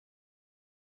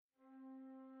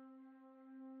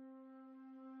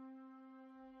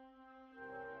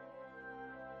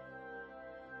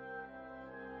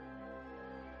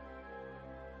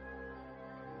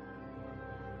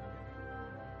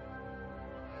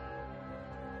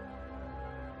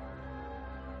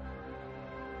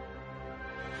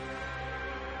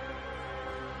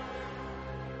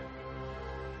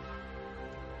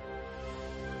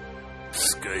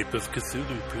Skype of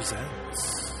Cthulhu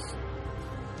presents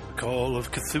Call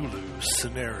of Cthulhu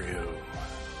Scenario.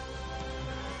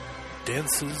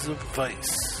 Dances of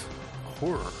Vice,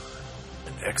 Horror,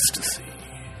 and Ecstasy.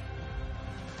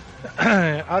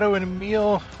 Otto and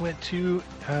Emil went to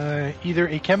either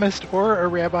a chemist or a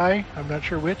rabbi. I'm not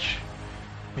sure which.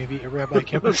 Maybe a rabbi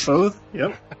chemist. Both?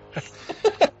 Yep.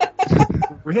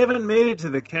 We haven't made it to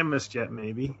the chemist yet,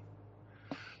 maybe.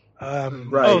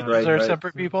 Those are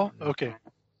separate people? Okay.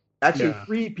 Actually, Yeah.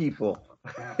 3 people.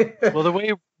 Well, the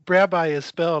way rabbi is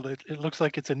spelled, it looks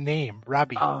like it's a name,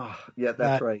 Rabbi. Yeah,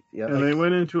 that's right. Yeah. And they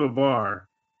went into a bar.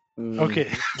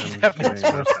 Okay. And That makes they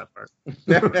more missed that part.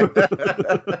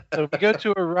 So we go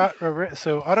to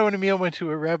so Otto and Emil went to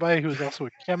a rabbi who was also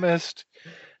a chemist.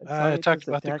 Talked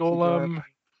about the golem.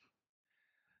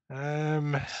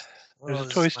 There's a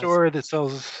toy store that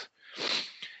sells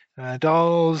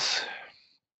dolls.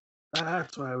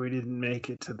 That's why we didn't make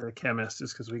it to the chemist,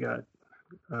 is because we got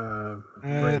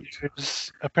raped.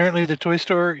 Apparently the toy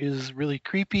store is really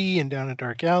creepy and down a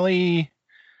dark alley.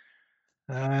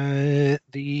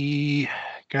 The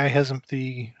guy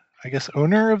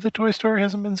owner of the toy store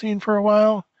hasn't been seen for a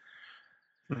while.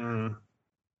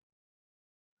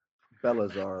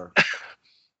 Belazar.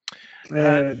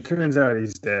 It turns out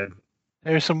he's dead.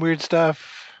 There's some weird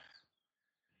stuff.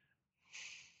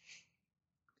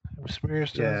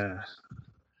 Yeah.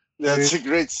 That's a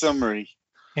great summary.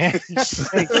 It's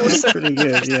pretty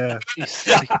good, yeah.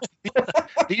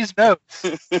 These notes.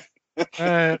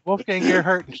 Wolfgang,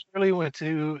 Gerhardt, and Shirley went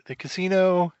to the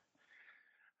casino.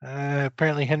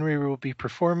 Apparently Henry will be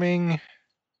performing.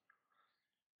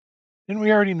 Didn't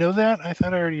we already know that? I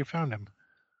thought I already found him.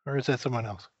 Or is that someone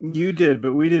else? You did,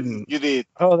 but we didn't. You did.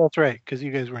 Oh, that's right, because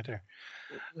you guys weren't there.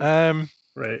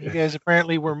 Right. You guys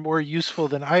apparently were more useful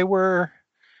than I were.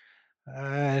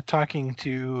 Talking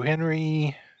to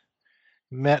Henry,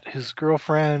 met his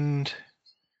girlfriend.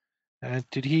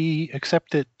 Did he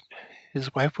accept that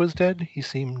his wife was dead? He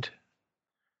seemed...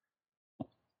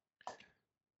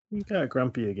 He got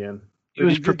grumpy again. He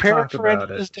was prepared for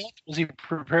his death? Was he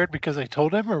prepared because I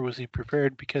told him, or was he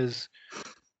prepared because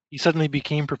he suddenly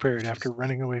became prepared after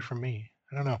running away from me?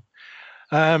 I don't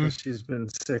know. She's been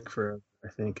sick for, I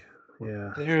think.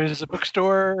 Yeah. There's a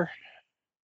bookstore.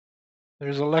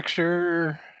 There's a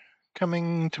lecture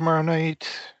coming tomorrow night.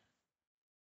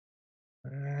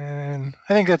 And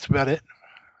I think that's about it.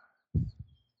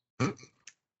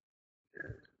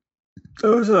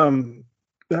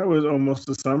 That was almost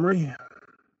a summary.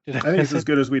 I think it's as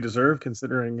good as we deserve,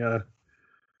 considering, how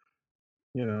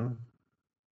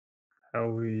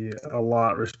we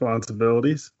allot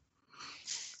responsibilities.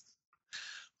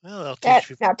 Well,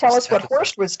 now tell us what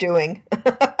Horst was doing.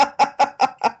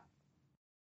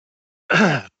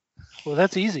 Well,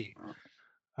 that's easy.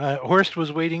 Horst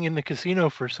was waiting in the casino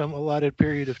for some allotted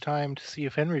period of time to see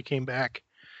if Henry came back.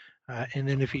 And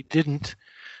then if he didn't,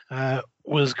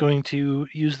 was going to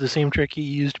use the same trick he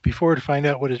used before to find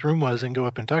out what his room was and go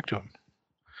up and talk to him.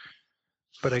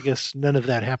 But I guess none of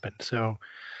that happened. So,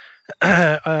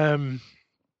 I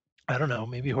don't know.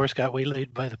 Maybe Horst got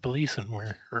waylaid by the police and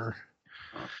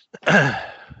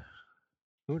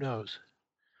who knows?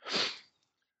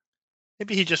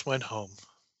 Maybe he just went home,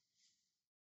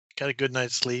 got a good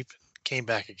night's sleep, came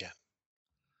back again.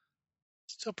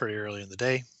 Still pretty early in the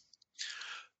day.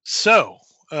 So,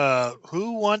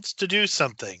 who wants to do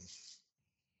something?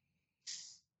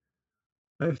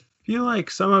 I feel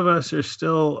like some of us are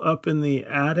still up in the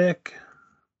attic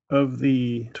of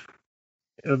the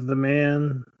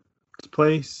man's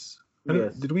place.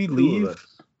 Yes, Did we 2 of leave? us.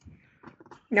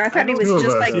 No, I thought he was 2 of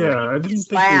just us, like yeah. I didn't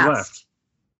think we last. left.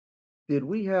 Did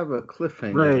we have a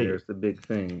cliffhanger? Right. There's the big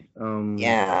thing.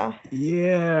 Yeah.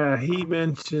 Yeah,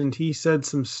 he said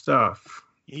some stuff.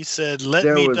 He said, "Let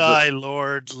There me was die,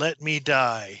 Lord, let me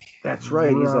die." That's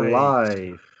right. He's Right.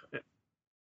 alive.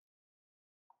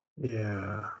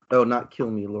 Yeah. Oh, not kill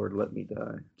me, Lord. Let me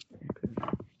die.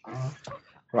 Okay.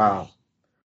 Wow.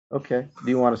 Okay. Do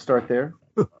you want to start there?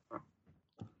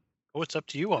 Oh, it's up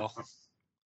to you all.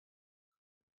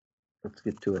 Let's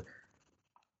get to it.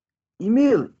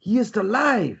 Emil, he is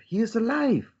alive. He is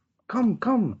alive. Come.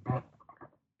 Can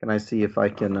I see if I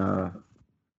can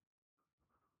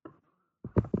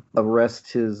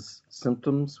arrest his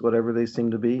symptoms, whatever they seem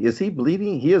to be? Is he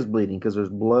bleeding? He is bleeding because there's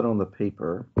blood on the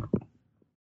paper.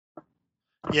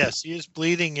 Yes, he is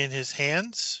bleeding in his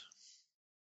hands,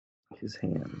 His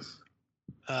hands.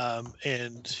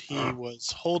 and he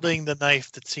was holding the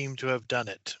knife that seemed to have done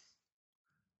it.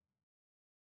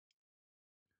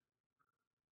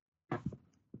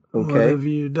 What Okay. have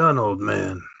you done, old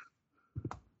man?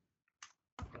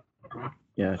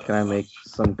 Yeah, can I make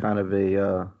some kind of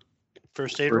a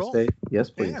First aid first roll? aid? Yes,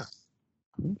 please. Yeah.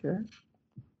 Okay.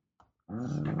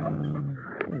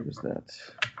 Where is that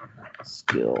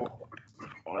skill?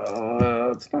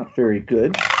 It's not very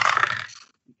good.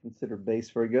 Consider base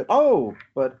very good. Oh,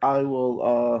 but I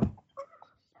will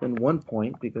spend 1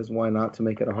 point because why not to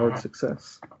make it a hard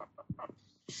success?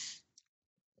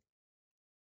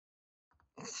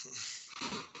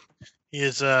 He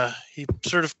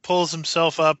sort of pulls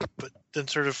himself up, but then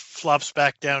sort of flops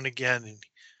back down again. And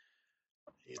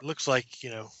it looks like,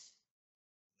 looks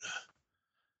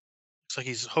like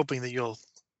he's hoping that you'll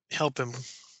help him.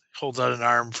 Holds out an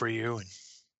arm for you and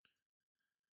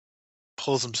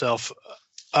pulls himself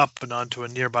up and onto a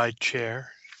nearby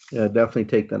chair. Yeah, definitely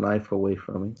take the knife away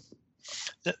from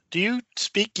me. Do you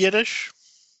speak Yiddish?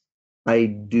 I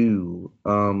do.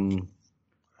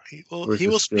 He where's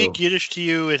will the speak skill? Yiddish to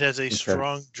you. It has a Okay.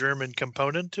 strong German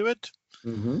component to it.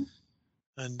 Mm-hmm.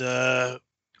 And I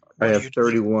what are have you doing?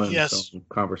 31, Yes, so I'm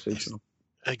conversational.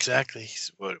 exactly.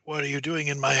 What are you doing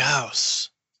in my house?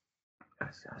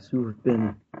 Yes, you have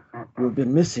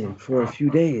been missing for a few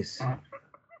days.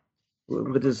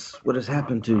 What has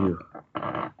happened to you?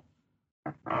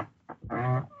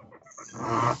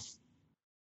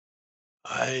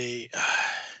 I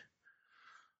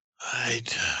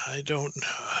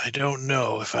don't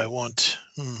know if I want.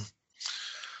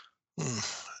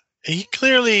 He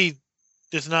clearly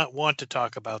does not want to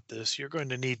talk about this. You're going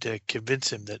to need to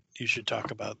convince him that you should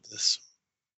talk about this.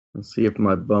 Let's see if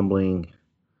my bumbling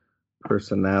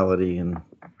personality and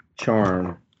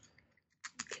charm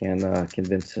can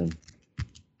convince him.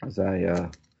 As I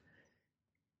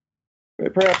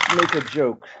perhaps make a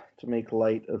joke to make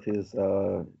light of his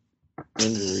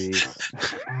injuries.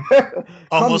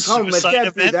 Almost come, it suicide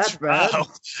can't be event? that bad. Wow.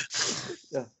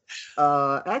 Yeah.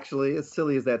 Actually, as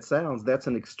silly as that sounds, that's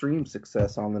an extreme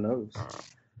success on the nose.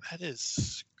 That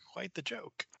is quite the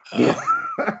joke. Yeah.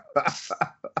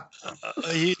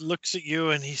 He looks at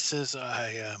you and he says,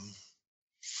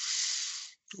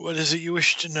 what is it you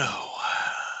wish to know?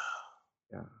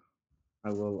 Yeah. I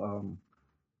will,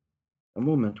 a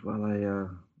moment while I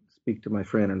speak to my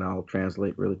friend, and I'll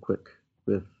translate really quick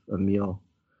with Emil.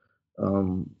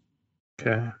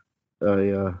 Okay.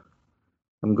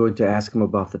 I'm going to ask him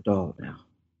about the doll now.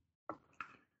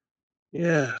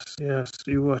 Yes.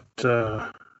 See what's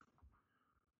up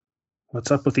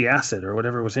with the acid or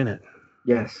whatever was in it.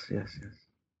 Yes.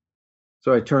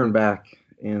 So I turn back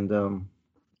and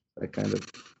I kind of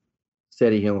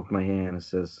steady him with my hand and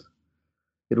says,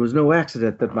 "It was no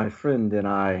accident that my friend and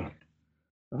I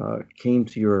came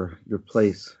to your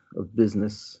place of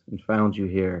business and found you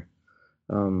here.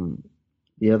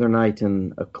 The other night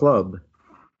in a club,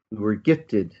 we were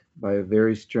gifted by a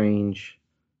very strange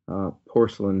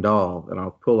porcelain doll, and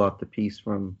I'll pull out the piece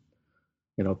from,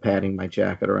 patting my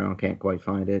jacket around, can't quite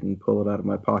find it, and pull it out of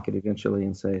my pocket eventually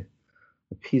and say,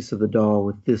 a piece of the doll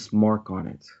with this mark on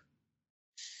it.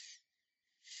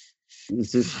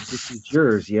 This is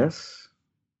yours, yes?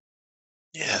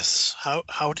 Yes.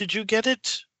 How did you get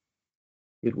it?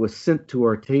 It was sent to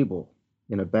our table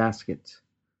in a basket,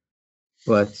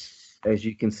 but as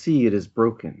you can see, it is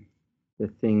broken. The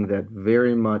thing that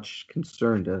very much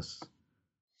concerned us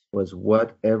was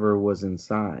whatever was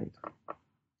inside.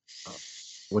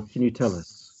 What can you tell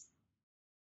us?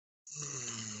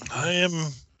 I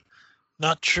am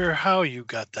not sure how you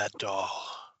got that doll,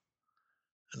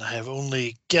 and I have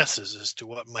only guesses as to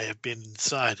what might have been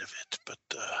inside of it, but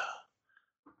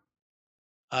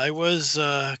I was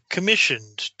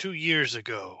commissioned 2 years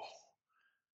ago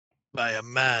by a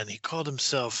man. He called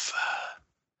himself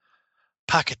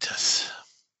Pacatus.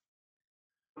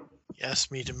 He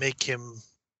asked me to make him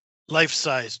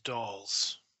life-size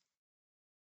dolls,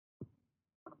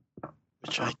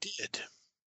 which I did.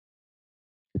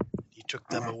 He took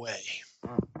them away.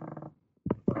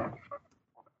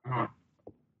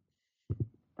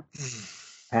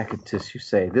 Pacatus, you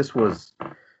say. This was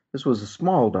a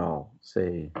small doll,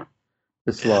 say.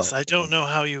 This Yes, large. I don't know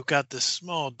how you got this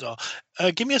small doll.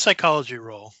 Give me a psychology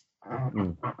roll.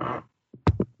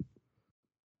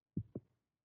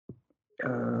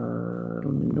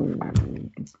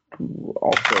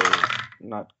 Also,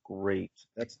 not great.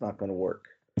 That's not going to work.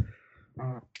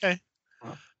 Okay.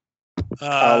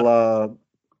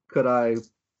 Could I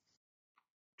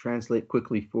translate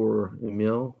quickly for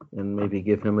Emil and maybe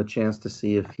give him a chance to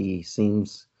see if he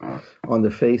seems on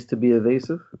the face to be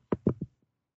evasive?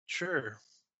 Sure.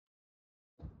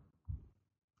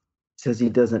 Says he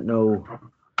doesn't know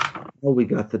how we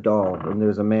got the doll, and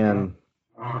there's a man.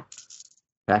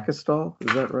 Pakistal,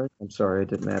 is that right? I'm sorry, I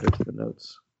didn't add it to the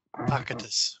notes.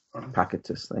 Pacatus.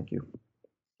 Pacatus, thank you.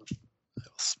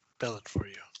 will spell it for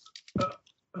you.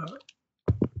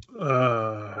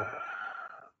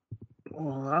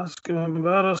 Well, ask him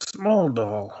about a small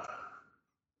doll.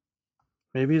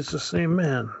 Maybe it's the same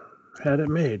man. Had it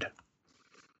made.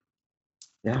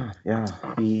 Yeah.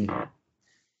 He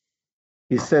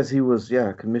says he was,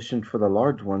 commissioned for the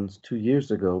large ones 2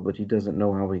 years ago, but he doesn't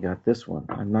know how he got this one.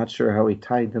 I'm not sure how he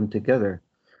tied them together,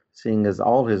 seeing as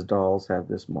all his dolls have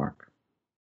this mark.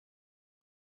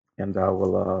 And I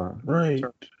will, Right.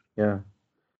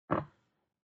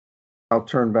 I'll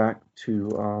turn back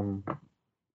to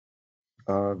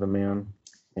the man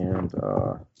and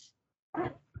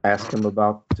ask him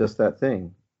about just that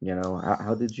thing. You know,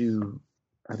 how did you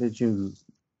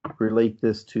relate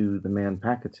this to the man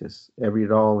Pacatus? Every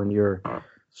doll in your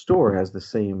store has the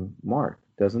same mark,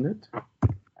 doesn't it?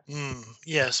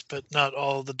 Yes, but not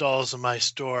all the dolls in my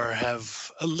store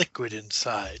have a liquid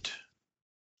inside.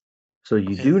 So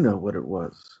you do know what it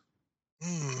was.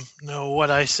 No,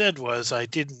 what I said was I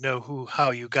didn't know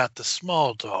how you got the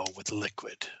small doll with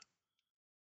liquid.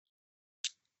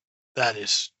 That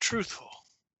is truthful.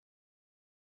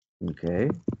 Okay.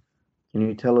 Can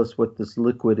you tell us what this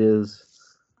liquid is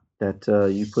that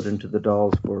you put into the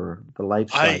dolls for the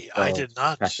life-size doll? I did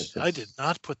not. Pacatus? I did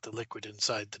not put the liquid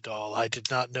inside the doll. I did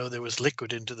not know there was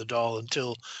liquid into the doll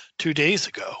until 2 days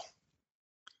ago.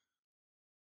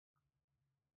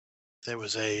 There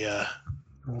was a.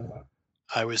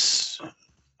 I was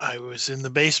in the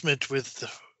basement with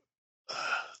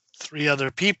 3 other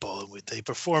people. They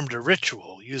performed a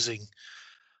ritual using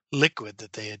liquid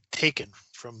that they had taken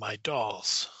from my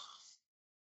dolls.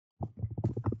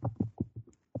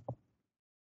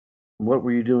 What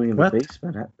were you doing in the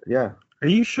basement? Yeah. Are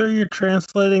you sure you're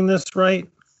translating this right?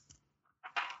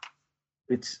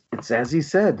 It's as he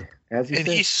said.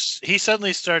 He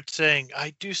suddenly starts saying,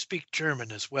 "I do speak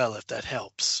German as well, if that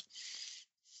helps."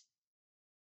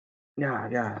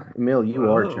 Yeah. Emil,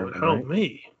 you are German, help right?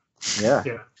 me. Yeah.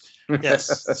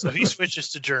 Yes. So he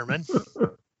switches to German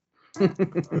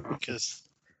because,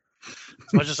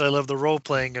 as much as I love the role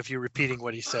playing of you repeating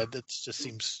what he said, that just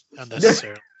seems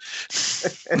unnecessary.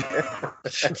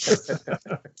 That's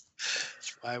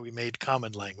why we made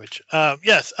common language.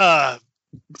 Yes.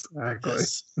 Exactly.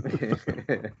 Yes.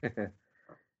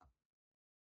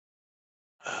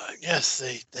 Yes,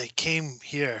 they came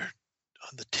here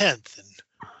on the 10th and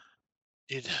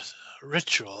did a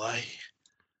ritual. I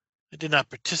did not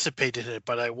participate in it,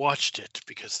 but I watched it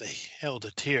because they held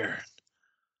it here.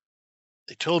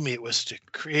 They told me it was to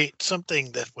create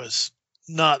something that was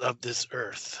not of this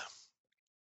earth.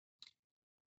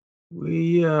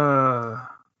 We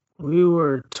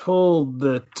were told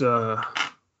that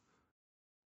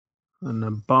an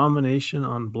abomination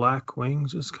on black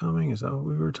wings is coming. Is that what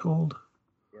we were told?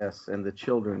 Yes, and the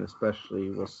children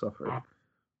especially will suffer.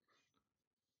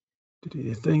 Do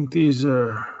you think these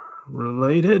are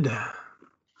related?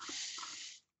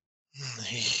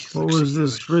 What was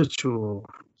this ritual?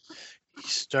 He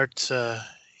starts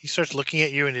looking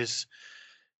at you, and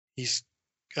he's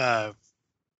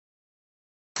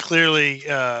clearly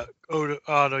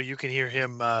Otto. You can hear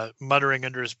him muttering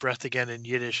under his breath again in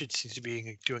Yiddish. It seems to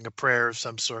be doing a prayer of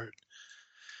some sort.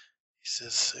 He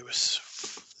says it was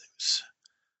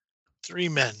 3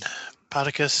 men.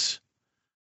 Pacatus.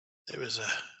 There was a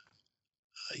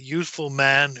youthful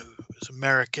man who was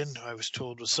American, who I was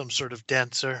told was some sort of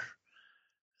dancer,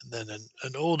 and then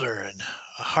an older and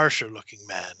a harsher looking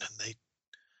man. And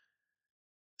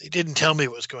they didn't tell me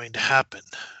what was going to happen.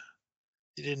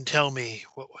 They didn't tell me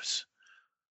what was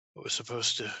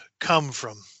supposed to come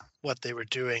from what they were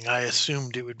doing. I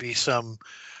assumed it would be some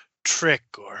trick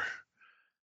or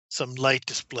some light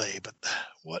display, but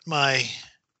what I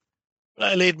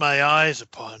laid my eyes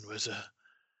upon was a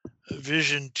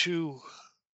vision too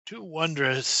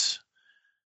wondrous,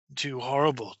 too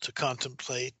horrible to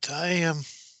contemplate. I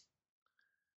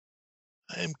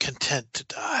am content to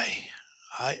die.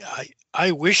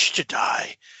 I wish to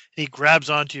die. And he grabs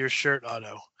onto your shirt,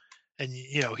 Otto, and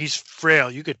he's frail.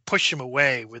 You could push him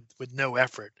away with no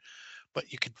effort,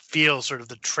 but you could feel sort of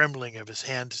the trembling of his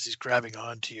hand as he's grabbing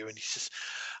onto you. And he says,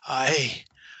 I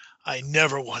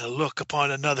never want to look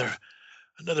upon another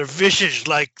visage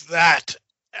like that.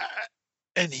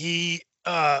 And he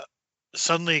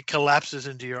suddenly collapses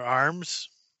into your arms,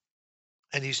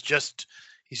 and he's just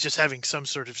having some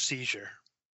sort of seizure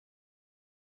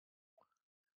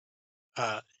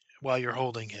while you're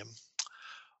holding him.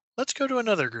 Let's go to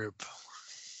another group.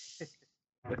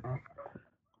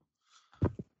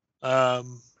 I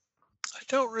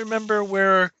don't remember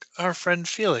where our friend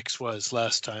Felix was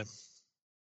last time.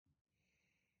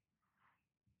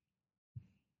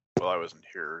 Well, I wasn't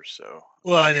here, so.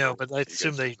 Well, I know, but I You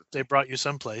assume guys- they brought you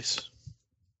someplace.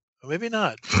 Or maybe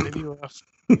not. Maybe you were off.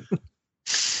 I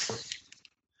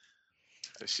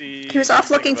see. He was off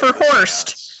something looking about for the Horst.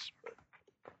 gas, but-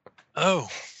 Oh,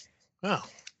 well,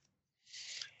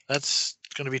 that's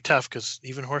going to be tough because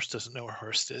even Horst doesn't know where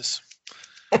Horst is.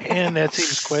 And that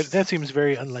seems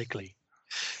very unlikely.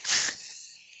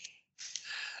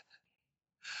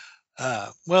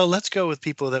 Well, let's go with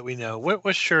people that we know. What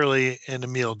was Shirley and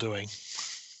Emil doing?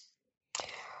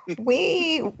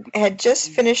 We had just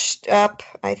finished up,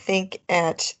 I think,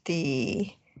 at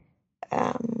the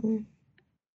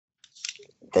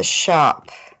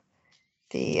shop.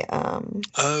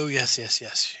 Oh,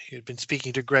 yes. You'd been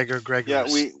speaking to Gregor Yeah,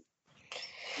 Gregorus.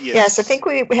 Yes, I think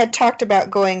we had talked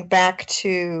about going back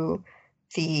to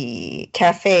the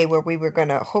cafe where we were going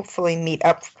to hopefully meet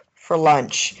up for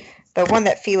lunch. The one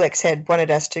that Felix had wanted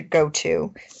us to go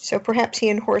to. So perhaps he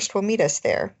and Horst will meet us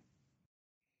there.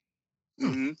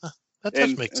 Mhm. That does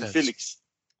and, make and sense. Felix.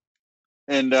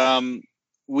 And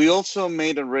we also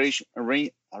made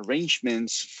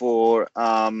arrangements for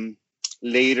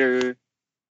later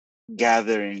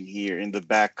gathering here in the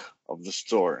back of the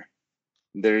store.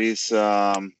 There is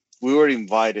we were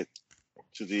invited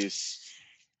to this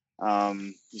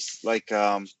like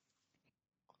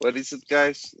what is it,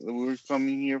 guys, that we were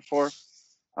coming here for?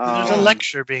 There's a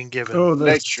lecture being given. Oh, the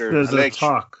lecture.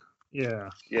 talk.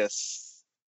 Yeah. Yes.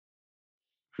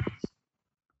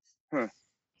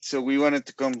 So we wanted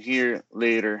to come here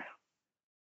later,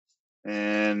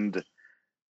 and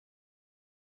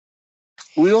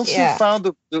we also found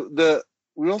the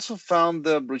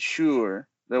brochure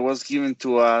that was given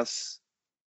to us.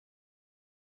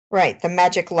 Right, the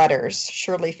magic letters.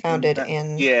 Shirley found it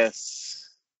in. Yes.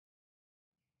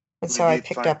 And so I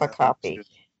picked up a copy.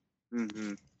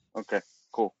 Mm-hmm. Okay,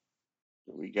 cool.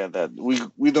 We got that.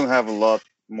 We don't have a lot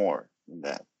more than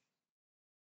that.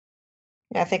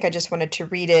 Yeah, I think I just wanted to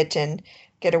read it and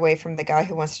get away from the guy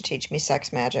who wants to teach me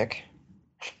sex magic.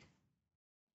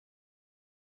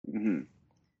 Mm-hmm.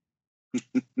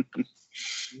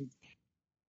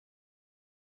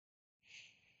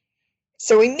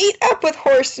 So we meet up with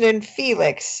Horst and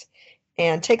Felix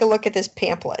and take a look at this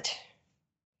pamphlet.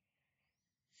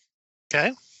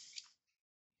 Okay.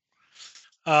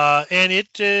 And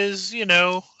it is,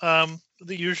 the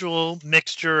usual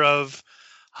mixture of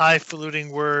highfalutin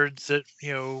words that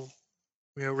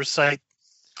recite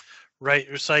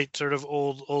sort of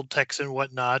old texts and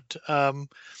whatnot.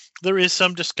 There is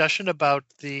some discussion about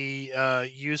the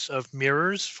use of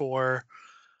mirrors for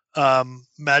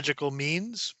magical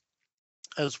means,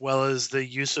 as well as the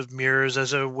use of mirrors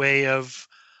as a way of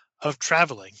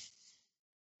traveling.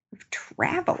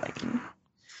 Traveling.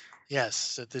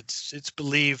 Yes, it's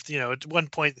believed, at one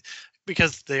point,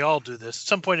 because they all do this, at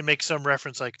some point it makes some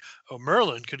reference like, oh,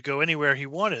 Merlin could go anywhere he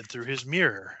wanted through his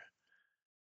mirror.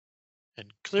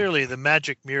 And clearly the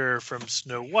magic mirror from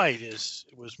Snow White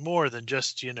was more than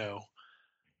just, a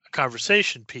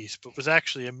conversation piece, but was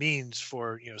actually a means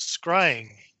for, scrying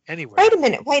anywhere. Wait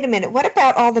a minute. What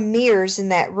about all the mirrors in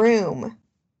that room?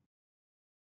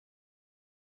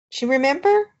 Do you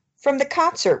remember? From the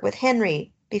concert with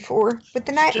Henry before with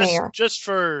the nightmare. Just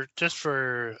for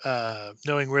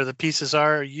knowing where the pieces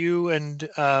are. You and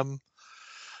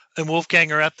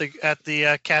Wolfgang are at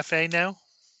the cafe now.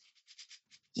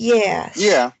 Yes.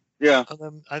 Yeah.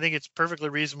 I think it's perfectly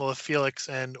reasonable if Felix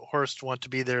and Horst want to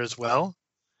be there as well.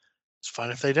 It's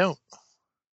fine if they don't.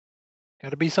 Got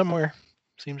to be somewhere.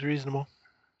 Seems reasonable.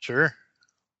 Sure.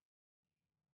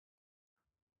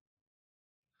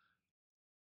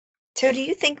 So do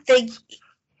you think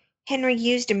Henry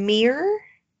used a mirror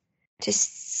to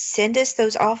send us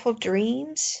those awful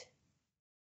dreams?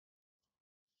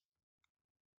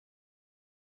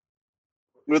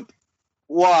 But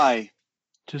why?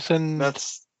 To send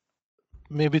us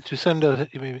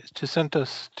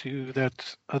to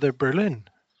that other Berlin.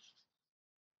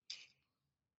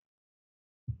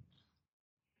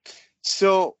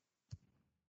 So,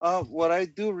 what I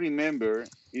do remember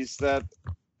is that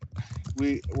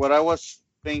what I was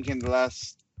thinking the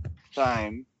last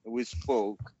time we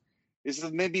spoke is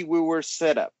that maybe we were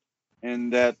set up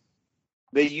and that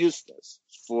they used us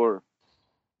for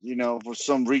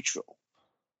some ritual.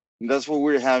 And that's what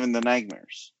we're having the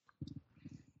nightmares.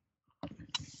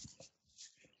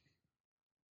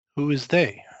 Who is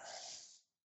they?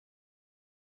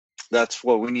 That's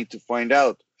what we need to find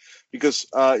out. Because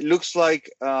it looks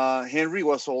like Henry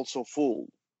was also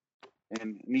fooled.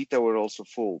 And Nita were also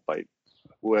fooled by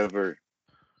whoever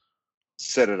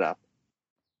set it up.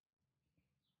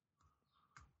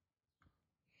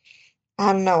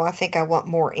 I don't know. I think I want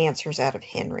more answers out of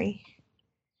Henry.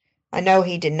 I know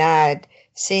he denied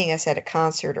seeing us at a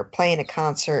concert or playing a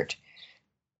concert,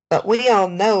 but we all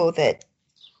know that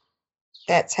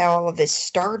that's how all of this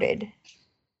started.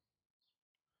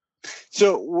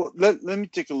 So let me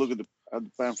take a look at the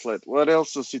pamphlet. What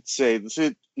else does it say? Does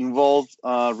it involve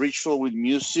ritual with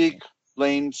music,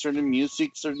 playing certain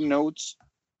music, certain notes?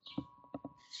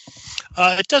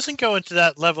 It doesn't go into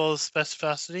that level of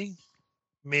specificity.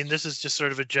 I mean, this is just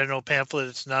sort of a general pamphlet.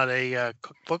 It's not a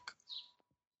cookbook.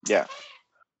 Yeah.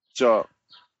 So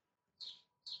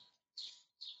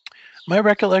My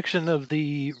recollection of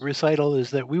the recital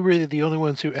is that we were the only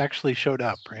ones who actually showed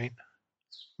up, right?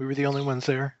 We were the only ones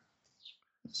there.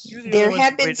 There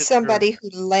had been somebody who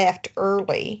left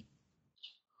early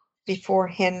before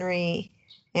Henry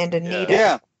and Anita.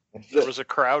 Yeah. There was a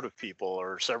crowd of people,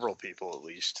 or several people at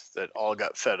least, that all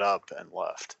got fed up and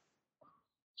left.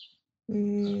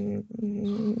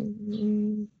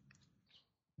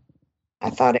 I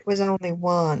thought it was only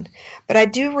one, but I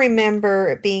do remember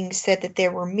it being said that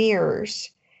there were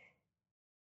mirrors.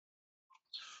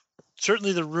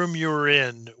 Certainly, the room you were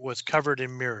in was covered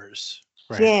in mirrors.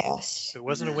 Right. Yes. It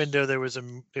wasn't a window. There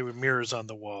were mirrors on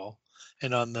the wall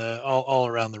and on the all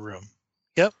around the room.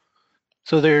 Yep.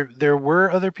 So there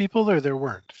were other people, or there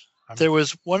weren't? There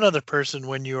was one other person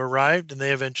when you arrived, and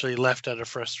they eventually left out of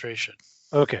frustration.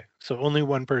 Okay, so only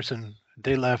one person.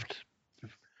 They left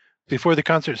before the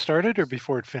concert started, or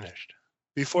before it finished?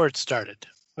 Before it started.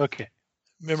 Okay.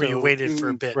 Remember, you waited for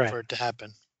a bit right. for it to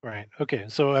happen. Right. Okay.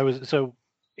 So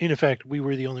in effect, we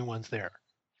were the only ones there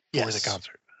for the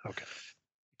concert. Okay.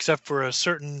 Except for a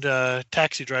certain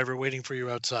taxi driver waiting for you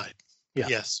outside. Yeah.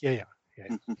 Yes. Yeah.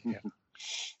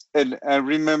 And I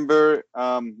remember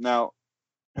now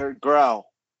her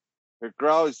growl. Her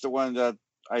growl is the one that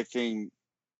I think,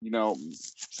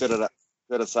 set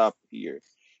us up here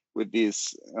with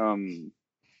this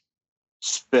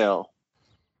spell,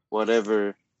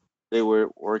 whatever they were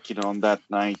working on that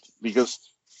night, because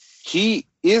he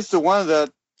is the one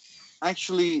that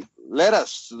actually led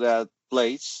us to that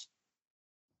place.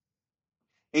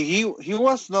 And he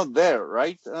was not there,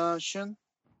 right, Shen?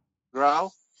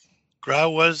 Growl?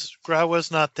 Growl was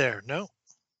not there. No.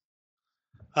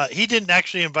 He didn't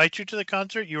actually invite you to the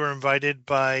concert. You were invited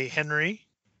by Henry.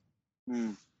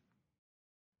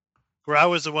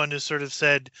 Growl was the one who sort of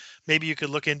said maybe you could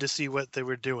look in to see what they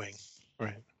were doing.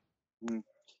 Right.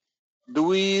 Do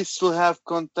we still have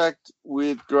contact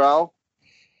with Growl?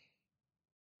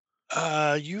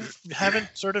 You haven't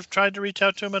sort of tried to reach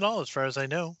out to him at all, as far as I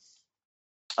know.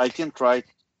 I can try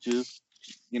to.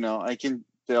 I can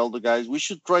tell the guys we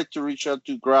should try to reach out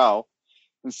to Growl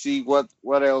and see what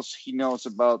else he knows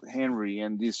about Henry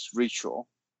and this ritual.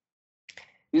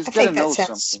 He's I gotta think that know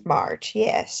sounds something. smart.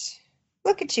 Yes.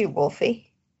 Look at you,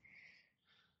 Wolfie.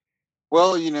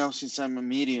 Well, since I'm a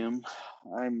medium,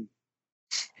 I'm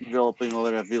developing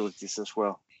other abilities as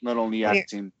well, not only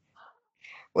acting.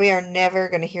 We are never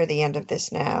going to hear the end of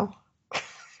this now.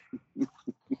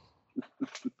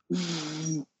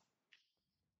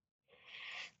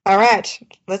 All right,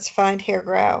 let's find Herr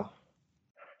Grau.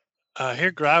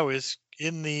 Herr Grau is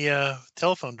in the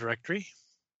telephone directory.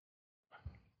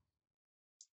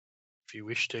 If you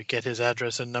wish to get his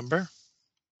address and number.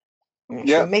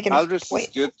 Yeah, address is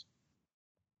good.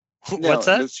 What's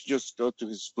that? Let's just go to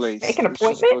his place. Make an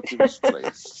appointment? Let's just go to his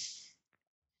place.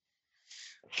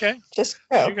 Okay. Just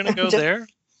go. You're going to go there.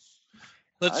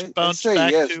 Let's bounce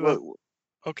back yes. to...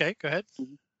 Okay, go ahead.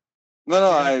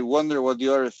 No, I wonder what the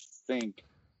others think.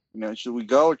 Should we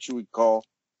go or should we call?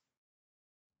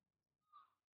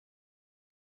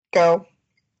 Go.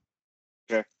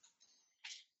 Okay.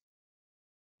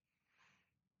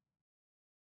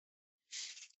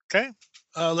 Okay.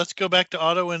 Let's go back to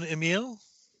Otto and Emil.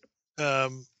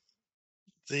 The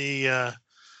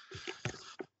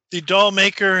doll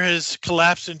maker has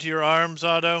collapsed into your arms,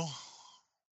 Otto.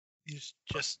 He's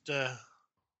just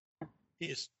he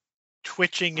is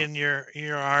twitching in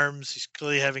your arms. He's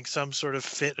clearly having some sort of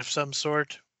fit of some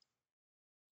sort.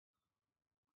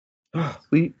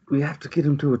 We have to get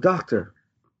him to a doctor.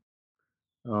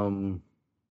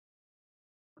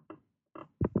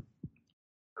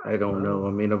 I don't know.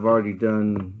 I mean, I've already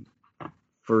done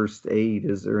first aid.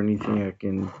 Is there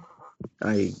anything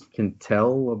I can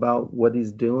tell about what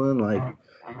he's doing? Like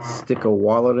stick a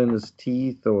wallet in his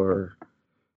teeth, or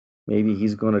maybe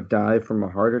he's going to die from a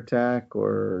heart attack,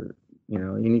 or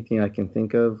anything I can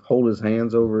think of. Hold his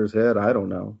hands over his head. I don't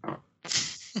know.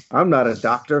 I'm not a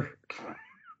doctor.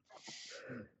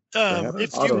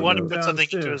 If you want to put something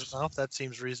into his mouth, that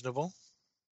seems reasonable.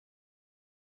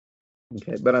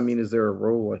 Okay, but I mean, is there a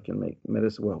role I can make?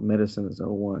 Medicine. Well, medicine is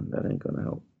 01. That ain't going to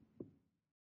help.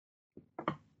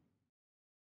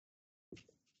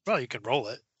 Well, you can roll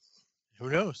it. Who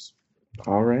knows?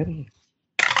 Alrighty.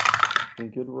 Some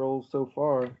good rolls so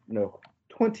far. No,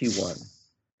 21.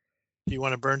 Do you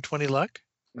want to burn 20 luck?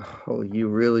 Oh, you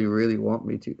really, really want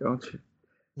me to, don't you?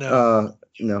 No.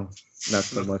 No, not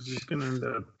so much. He's gonna end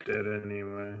up dead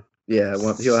anyway. Yeah,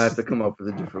 well, he'll have to come up with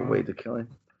a different way to kill him.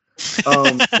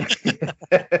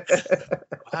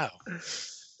 Wow.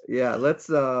 Yeah, let's.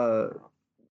 I'll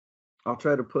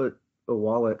try to put a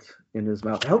wallet in his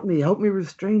mouth. Help me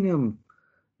restrain him,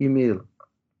 Emil.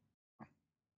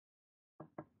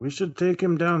 We should take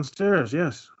him downstairs.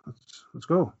 Yes, let's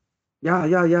go.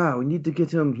 Yeah. We need to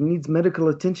get him. He needs medical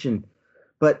attention,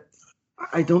 but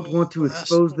I don't want to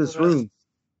expose this room.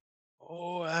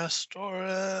 Oh,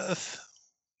 Astoreth.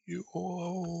 You.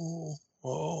 Oh.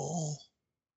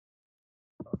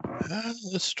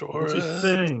 Astoreth. What's he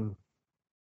saying?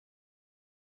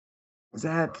 Is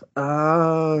that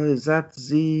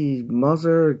the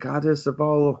mother goddess of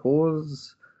all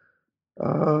whores?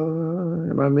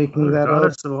 Am I making that up?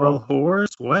 Goddess of all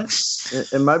whores? What?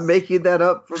 Am I making that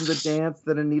up from the dance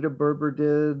that Anita Berber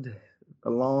did a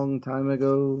long time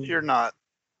ago? You're not.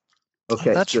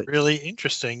 Okay, that's good. really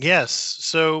interesting. Yes.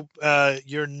 So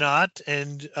you're not,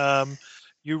 and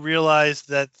you realize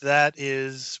that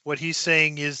is what he's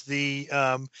saying is the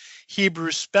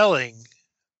Hebrew spelling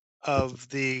of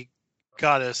the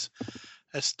goddess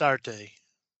Astarte,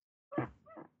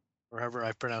 or however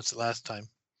I pronounced it last time.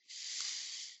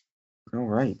 All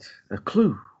right, a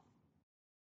clue.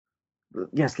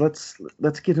 Yes, let's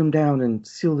get him down and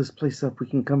seal this place up. We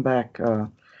can come back.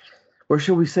 Where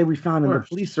shall we say we found him? The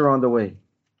police are on the way.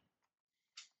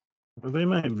 Well, they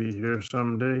might be here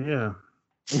someday. Yeah.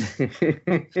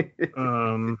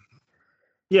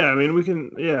 Yeah, I mean, we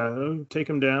can, take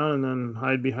him down and then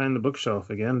hide behind the bookshelf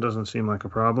again. Doesn't seem like a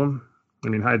problem. I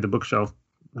mean, hide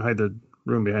the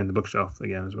room behind the bookshelf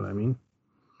again is what I mean.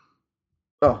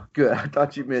 Oh, good. I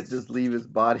thought you meant just leave his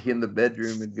body in the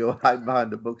bedroom and go hide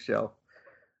behind the bookshelf.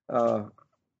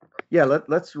 Yeah,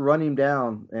 let's run him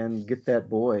down and get that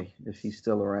boy if he's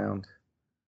still around.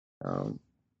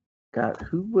 God,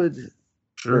 who would?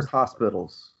 Sure. There's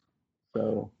hospitals,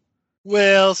 so.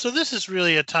 Well, so this is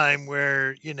really a time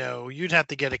where, you'd have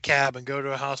to get a cab and go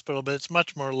to a hospital, but it's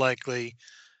much more likely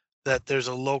that there's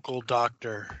a local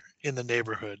doctor in the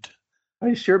neighborhood. Are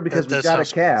you sure? Because we got a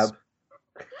cab.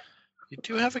 You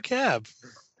do have a cab.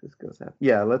 This goes out.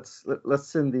 Yeah, let's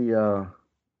send the.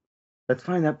 Let's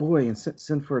find that boy and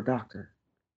send for a doctor.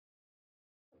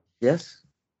 Yes?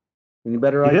 Any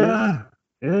better idea?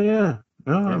 Yeah.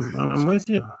 No, I'm with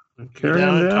you. Carry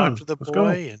him down. Talk to the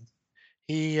boy, and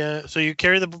he. So you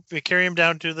carry him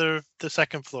down to the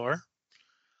second floor.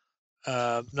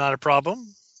 Not a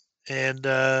problem, and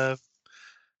there's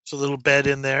a little bed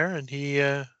in there, and he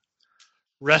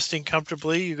resting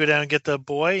comfortably. You go down and get the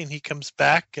boy, and he comes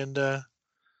back, and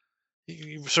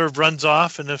he sort of runs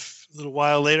off. And a little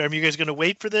while later, you guys going to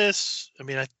wait for this?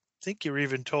 I think you were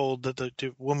even told that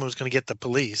the woman was going to get the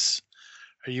police.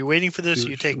 Are you waiting for this? Or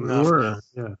are you taking off now?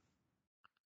 Yeah.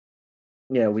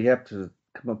 Yeah, we have to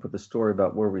come up with a story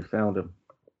about where we found him.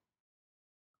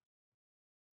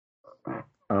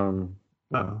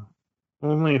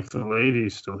 Only if the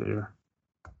lady's still here.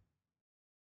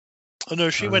 Oh no,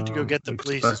 she went to go get the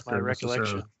police. Is my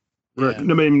recollection. Right. Yeah.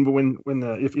 No, I mean,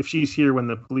 if she's here when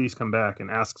the police come back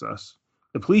and asks us,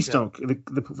 the police don't.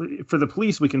 For the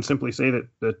police, we can simply say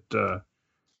that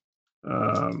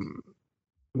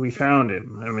we found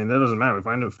him. I mean, that doesn't matter. We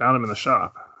found him in the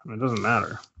shop. It doesn't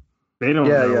matter. They don't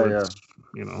know.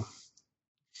 Yeah.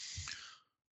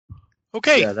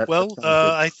 Okay.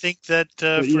 I think that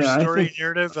for story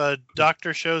narrative, a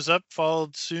doctor shows up,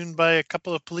 followed soon by a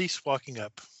couple of police walking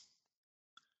up.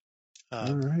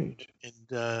 All right. And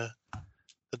the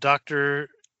doctor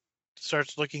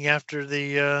starts looking after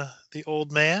the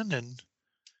old man and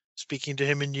speaking to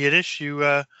him in Yiddish.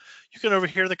 You can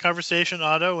overhear the conversation,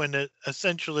 Otto, and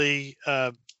essentially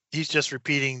he's just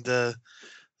repeating the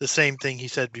same thing he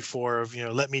said before of,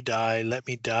 let me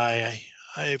die.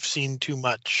 I've seen too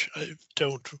much. I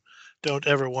don't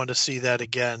ever want to see that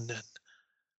again. And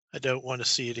I don't want to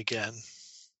see it again.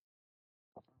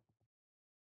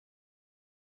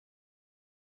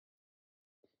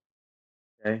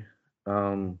 Okay.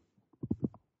 Do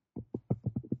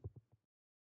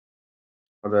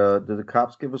the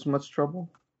cops give us much trouble?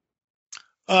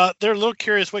 They're a little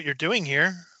curious what you're doing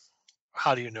here.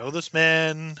 How do you know this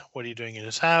man? What are you doing in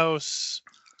his house?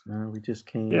 We just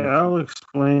came. Yeah, I'll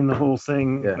explain the whole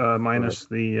thing. Minus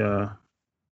the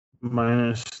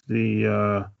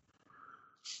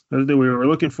We were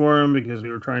looking for him because we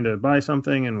were trying to buy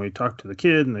something, and we talked to the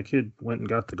kid, and the kid went and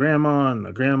got the grandma, and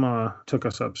the grandma took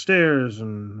us upstairs,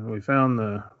 and we found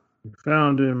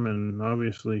him, and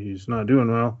obviously he's not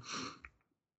doing well.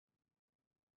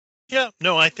 Yeah,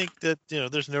 no, I think that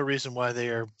there's no reason why they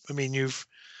are. I mean,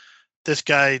 this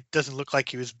guy doesn't look like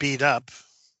he was beat up,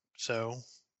 so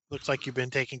looks like you've been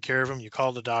taking care of him. You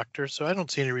called a doctor, so I don't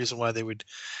see any reason why they would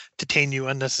detain you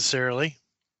unnecessarily.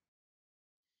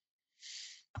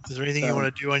 Is there anything you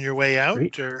want to do on your way out,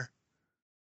 Great. or?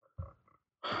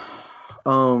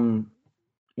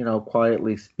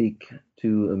 Quietly speak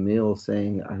to Emil,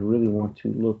 saying, "I really want to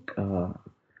look. I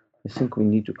think we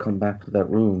need to come back to that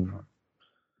room.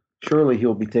 Surely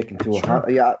he'll be taken to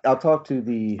a yeah. I'll talk to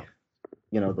the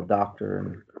doctor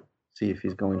and see if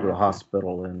he's going to a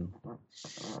hospital and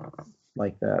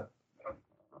like that."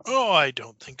 Oh, I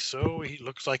don't think so. He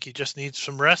looks like he just needs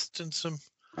some rest and some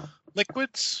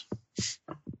liquids.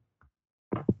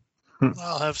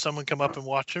 I'll have someone come up and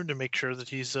watch him to make sure that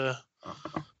he's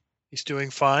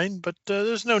doing fine, but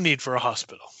there's no need for a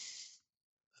hospital.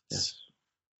 Yes.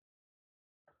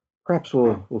 Perhaps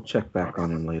we'll check back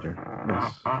on him later.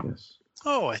 Yes.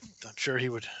 Oh, I'm sure he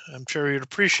would. I'm sure he would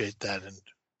appreciate that and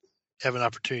have an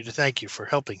opportunity to thank you for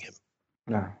helping him.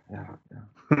 Yeah.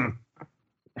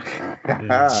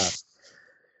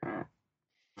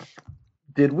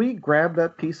 Did we grab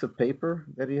that piece of paper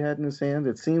that he had in his hand?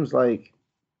 It seems like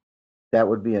that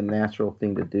would be a natural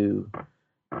thing to do,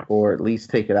 or at least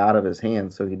take it out of his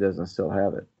hand so he doesn't still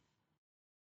have it.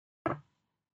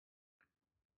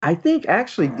 I think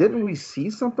actually, didn't we see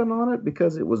something on it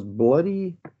because it was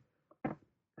bloody?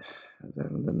 Is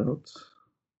that in the notes?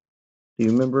 Do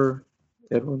you remember,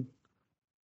 Edwin?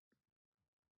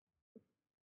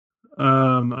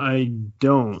 I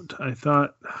don't. I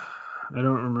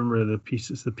don't remember the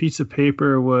pieces. The piece of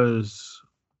paper was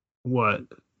what?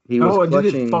 Did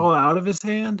it fall out of his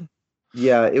hand?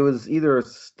 Yeah, it was either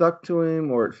stuck to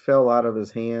him or it fell out of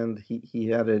his hand. He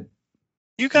had it.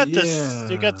 You got this.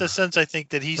 You got the sense, I think,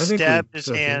 that he stabbed his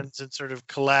hands and sort of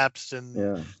collapsed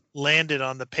and landed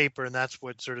on the paper, and that's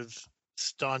what sort of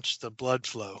staunched the blood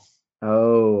flow.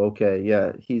 Oh, okay,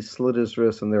 yeah. He slit his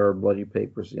wrist, and there were bloody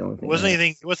papers. The only thing.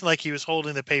 It wasn't like he was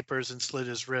holding the papers and slit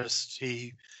his wrist.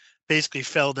 He basically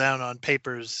fell down on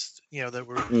papers, that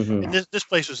were. Mm-hmm. And this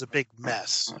place was a big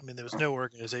mess. I mean, there was no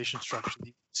organization structure that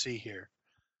you can see here.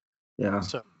 Yeah.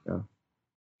 So. Yeah.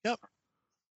 Yep.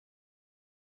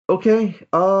 Okay.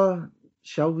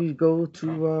 Shall we go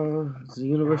to the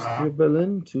University of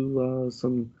Berlin to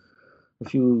a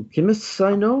few chemists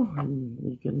I know, and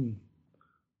we can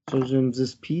show them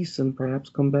this piece and perhaps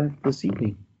come back this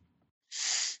evening?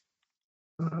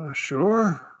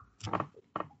 Sure.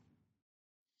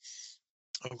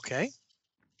 Okay.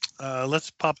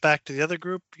 Let's pop back to the other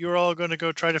group. You're all going to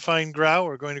go try to find Grau,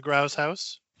 or going to Grau's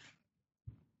house?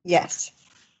 Yes.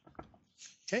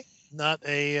 Okay. Not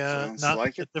a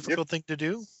difficult thing to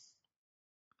do.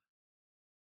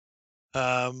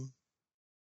 And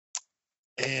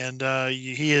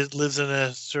he lives in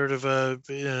a sort of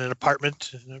in an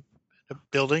apartment, in a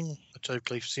building, which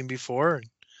I've seen before. And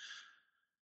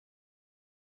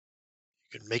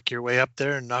you can make your way up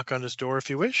there and knock on his door if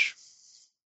you wish.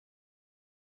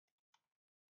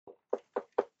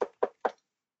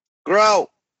 Grau.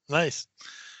 Nice.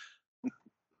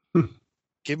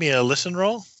 Give me a listen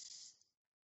roll.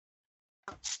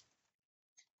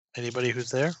 Anybody who's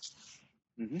there?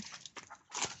 Mm-hmm.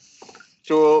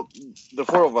 So the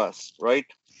four of us, right?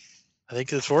 I think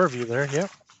there's four of you there. Yeah.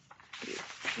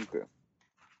 Okay.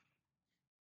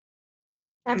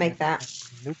 I make that.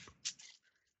 Nope.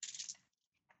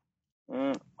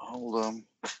 Hold on.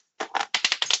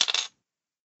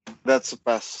 That's a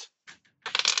pass.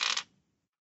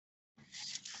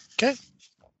 Okay.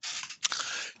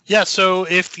 Yeah, so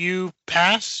if you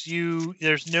pass,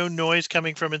 there's no noise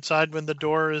coming from inside when the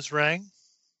door is rang,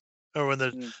 or when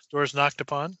the door is knocked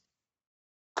upon.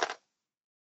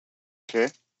 Okay.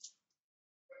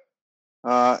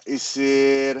 Is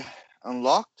it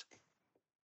unlocked?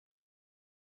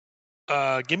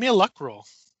 Give me a luck roll,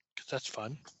 because that's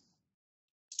fun.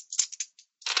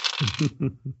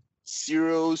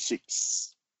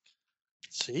 06.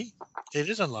 See, it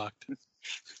is unlocked.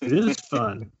 It is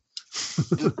fun.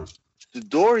 The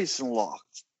door is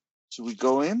unlocked. Should we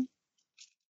go in?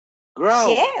 Grau.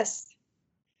 Yes.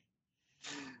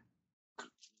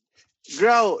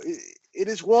 Grau, it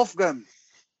is Wolfgang.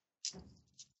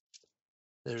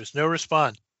 There's no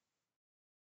response.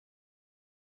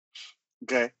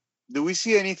 Okay. Do we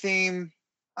see anything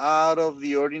out of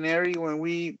the ordinary when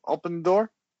we open the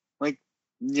door? Like,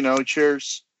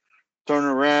 chairs turn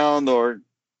around or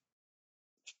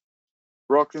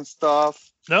broken stuff?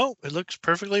 No, it looks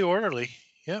perfectly orderly.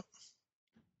 Yep.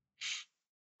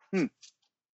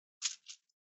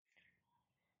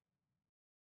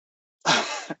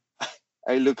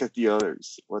 I look at the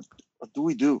others. What do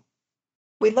we do?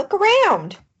 We look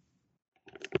around.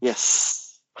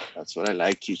 Yes, that's what I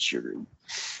like, you children.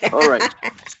 All right.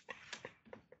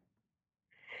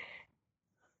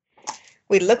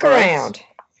 We look All right. around.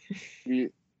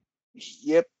 Yep.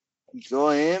 We go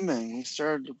in and we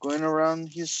start going around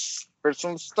his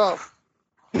personal stuff.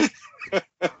 There's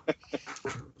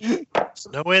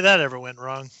no way that ever went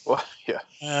wrong. Well, yeah.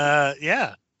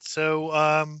 Yeah.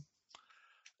 So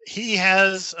he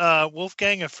has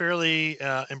Wolfgang a fairly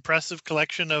impressive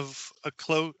collection of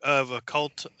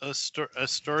occult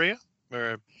Astoria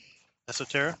or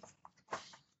esoteric.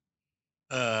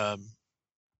 Yeah,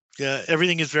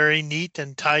 everything is very neat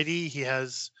and tidy. He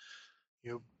has,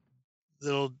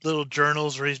 little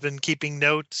journals where he's been keeping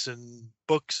notes and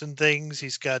books and things.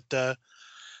 He's got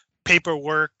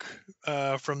paperwork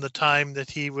from the time that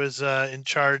he was in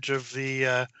charge of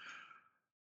the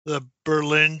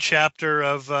Berlin chapter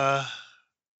of the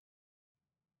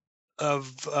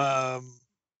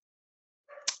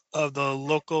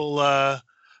local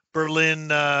Berlin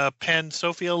Pan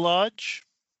Sophia Lodge.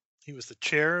 He was the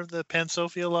chair of the Pan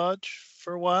Sophia Lodge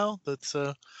for a while. That's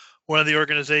one of the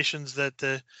organizations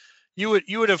that you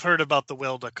would have heard about the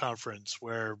Welda conference,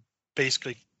 where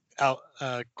basically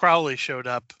Crowley showed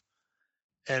up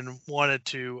and wanted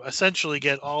to essentially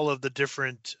get all of the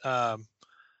different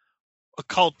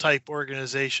occult type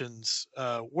organizations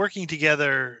working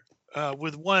together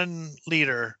with one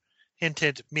leader,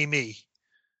 hint, Mimi.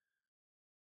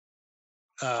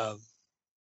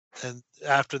 And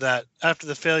after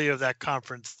the failure of that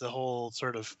conference, the whole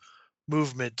sort of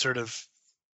movement,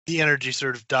 the energy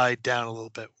died down a little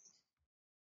bit.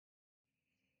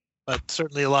 But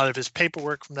certainly a lot of his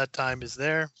paperwork from that time is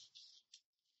there.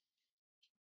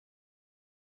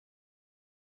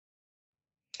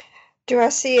 Do I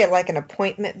see like an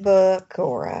appointment book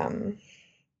or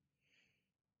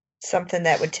something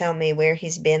that would tell me where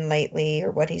he's been lately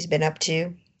or what he's been up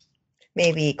to?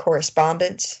 Maybe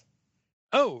correspondence?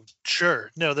 Oh, sure.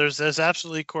 No, there's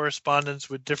absolutely correspondence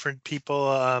with different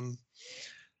people.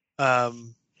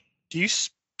 Do you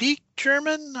speak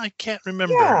German? I can't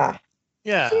remember. Yeah.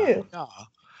 Yeah.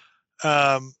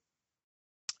 I do.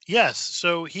 Yes.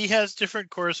 So he has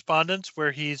different correspondence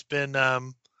where he's been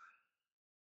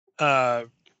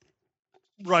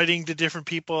writing to different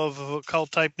people of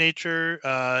occult type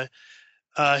nature.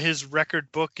 His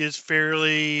record book is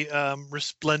fairly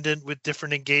resplendent with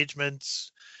different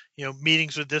engagements,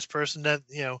 meetings with this person that,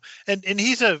 and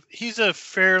he's a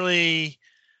fairly,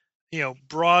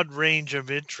 broad range of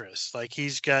interests. Like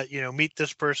he's got, meet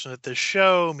this person at this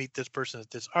show, meet this person at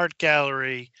this art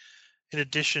gallery, in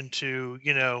addition to,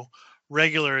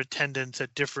 regular attendance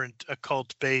at different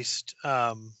occult based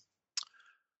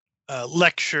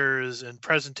lectures and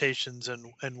presentations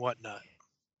and whatnot.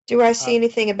 Do I see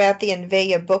anything about the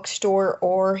Enveya bookstore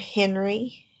or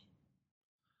Henry?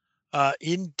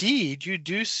 Indeed, you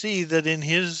do see that in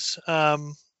his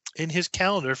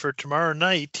calendar for tomorrow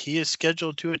night, he is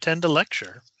scheduled to attend a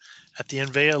lecture at the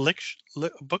Enveya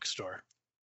bookstore.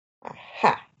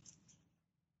 Aha.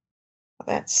 Well,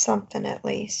 that's something at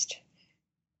least.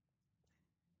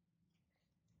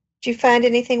 Did you find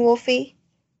anything, Wolfie?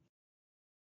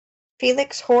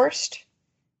 Felix Horst?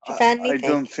 Did you find anything? I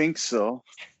don't think so.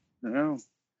 No.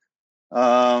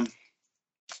 I'm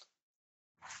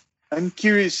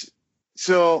curious.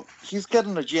 So he's got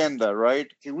an agenda, right?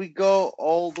 Can we go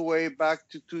all the way back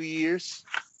to 2 years?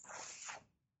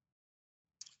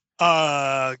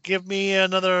 Give me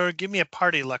a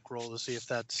party luck roll to see if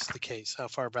that's the case, how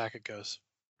far back it goes.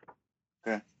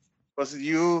 Okay. Was it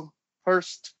you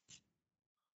first?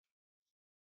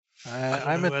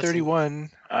 I'm at 31.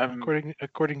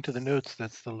 According to the notes,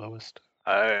 that's the lowest.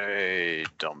 I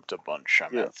dumped a bunch.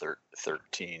 I'm at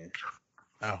 13.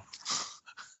 Oh.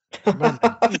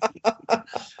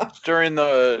 During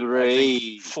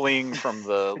the fleeing from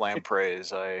the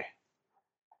lampreys, I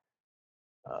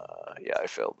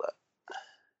failed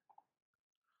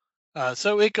that.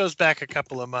 So it goes back a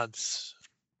couple of months,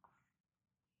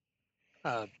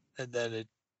 and then it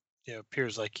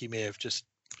appears like he may have just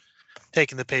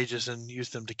taken the pages and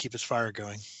used them to keep his fire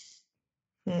going.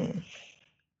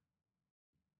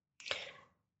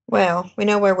 Well, we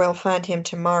know where we'll find him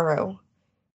tomorrow.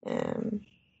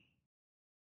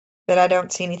 But I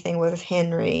don't see anything with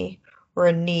Henry or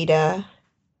Anita.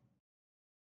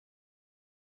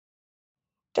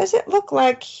 Does it look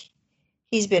like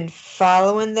he's been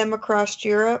following them across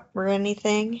Europe or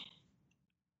anything?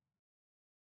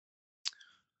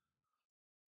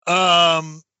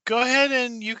 Go ahead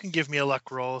and you can give me a luck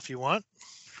roll if you want.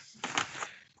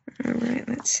 All right,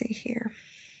 let's see here.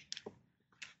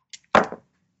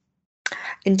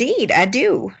 Indeed, I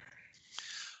do.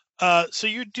 So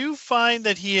you do find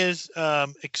that he has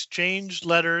exchanged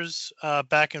letters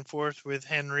back and forth with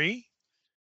Henry.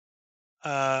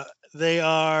 They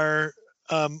are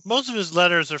most of his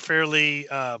letters are fairly,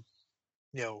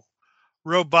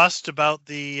 robust about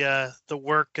the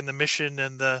work and the mission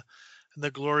and the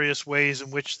glorious ways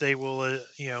in which they will,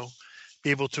 be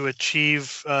able to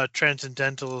achieve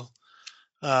transcendental,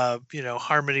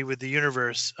 harmony with the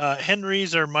universe.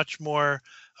 Henry's are much more.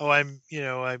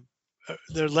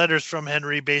 They're letters from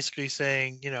Henry basically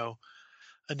saying,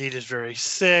 Anita's very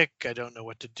sick. I don't know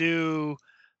what to do.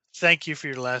 Thank you for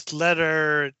your last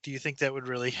letter. Do you think that would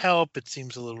really help? It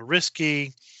seems a little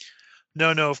risky.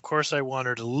 No, of course I want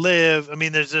her to live. I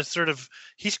mean, there's this sort of,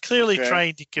 he's clearly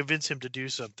trying to convince him to do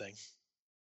something.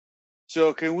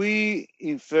 So can we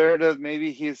infer that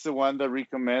maybe he's the one that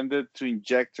recommended to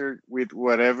inject her with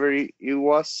whatever it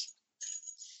was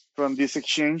from this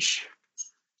exchange?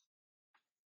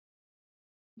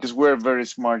 Because we're very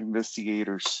smart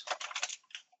investigators.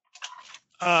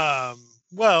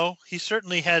 Well, he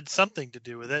certainly had something to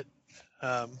do with it.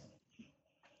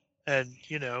 And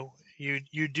you're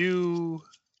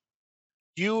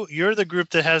the group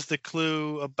that has the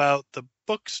clue about the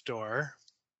bookstore,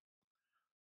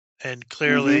 and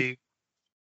clearly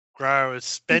Grau is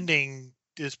spending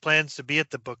his plans to be at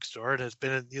the bookstore. It has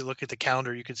been. You look at the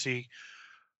calendar, you can see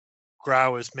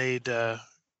Grau has made.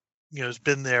 Has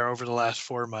been there over the last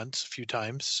 4 months a few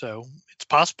times, so it's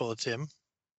possible it's him.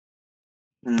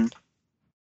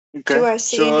 Okay.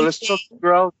 So let's talk to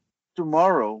Grau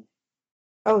tomorrow.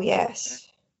 Oh yes.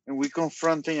 And we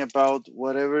confront him about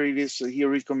whatever it is that he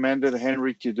recommended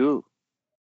Henry to do.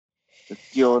 To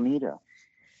kill Anita.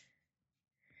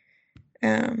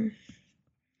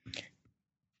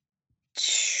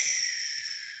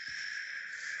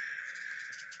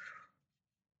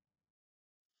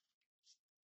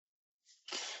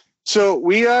 So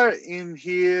we are in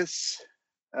his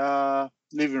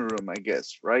living room, I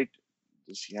guess, right?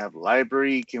 Does he have a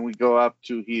library? Can we go up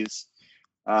to his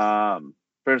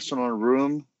personal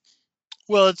room?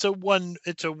 Well, it's a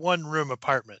one room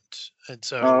apartment, and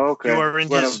so you are in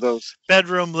one his of those.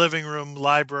 bedroom, living room,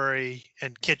 library,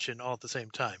 and kitchen all at the same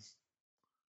time.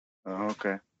 Oh,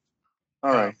 okay.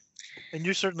 All right. And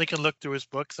you certainly can look through his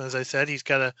books. As I said, he's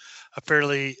got a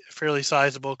fairly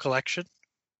sizable collection.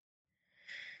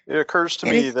 It occurs to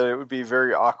me that it would be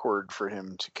very awkward for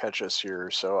him to catch us here,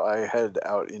 so I head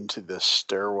out into this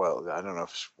stairwell. I don't know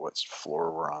what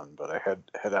floor we're on, but I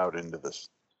head out into this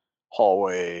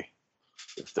hallway,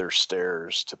 if there's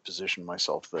stairs, to position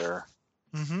myself there.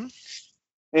 Mm-hmm.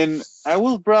 And I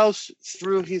will browse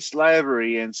through his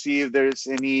library and see if there's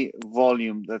any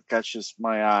volume that catches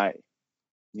my eye.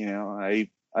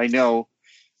 I know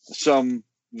some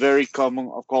very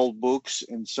common occult books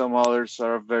and some others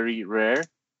are very rare.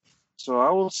 So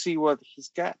I will see what he's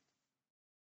got.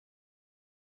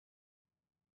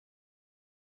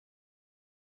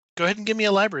 Go ahead and give me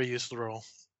a library use roll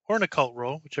or an occult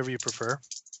roll, whichever you prefer.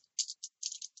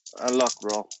 A luck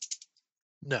roll.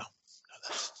 No.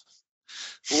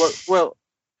 Well,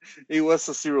 it was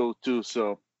a 0-2,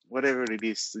 so whatever it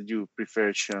is that you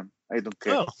prefer, Sean, I don't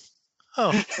care.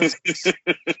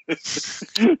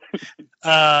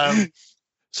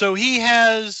 So he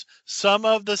has some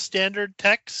of the standard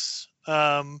texts,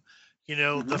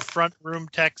 the front room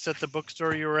text at the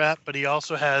bookstore you were at, but he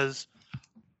also has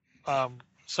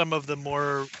some of the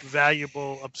more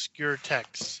valuable, obscure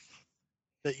texts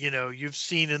that you've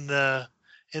seen in the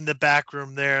back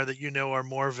room there that are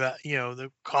more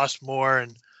that cost more,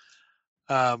 and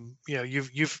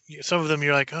you've some of them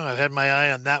you're like, oh, I've had my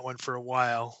eye on that one for a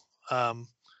while.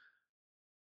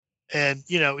 And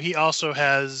he also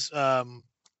has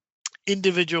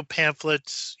individual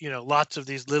pamphlets, lots of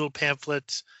these little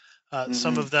pamphlets.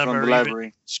 Some of them are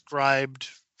even inscribed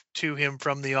to him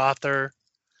from the author.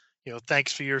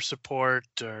 Thanks for your support,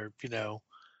 or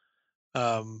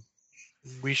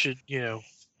we should,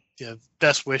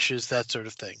 best wishes, that sort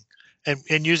of thing,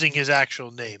 and using his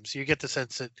actual name. So you get the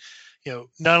sense that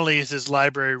not only is his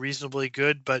library reasonably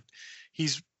good, but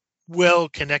he's well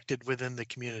connected within the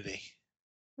community.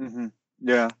 Mm-hmm.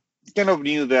 Yeah, kind of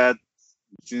knew that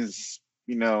since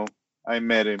I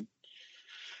met him.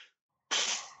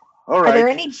 All right. Are there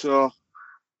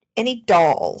any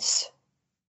dolls?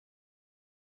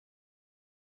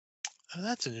 Oh,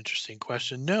 that's an interesting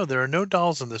question. No, there are no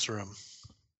dolls in this room.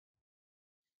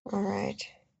 All right.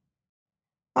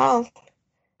 I'll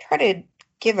try to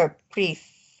give a pretty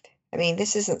I mean,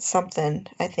 this isn't something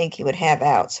I think he would have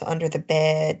out. So under the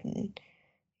bed, and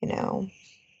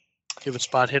Give it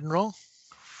spot hidden roll.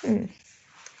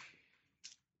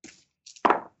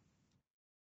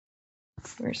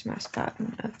 Where's my spot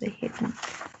of the hidden?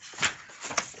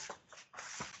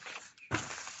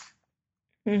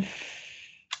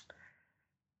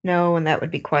 No, and that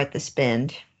would be quite the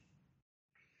spend.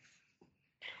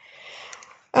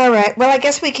 All right. Well, I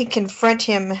guess we can confront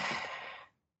him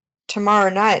tomorrow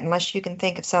night, unless you can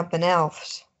think of something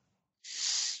else.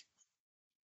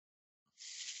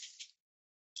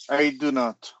 I do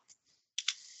not.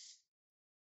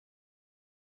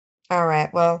 All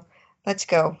right. Well, let's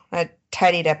go. I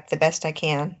tidied up the best I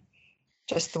can,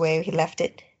 just the way he left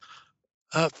it.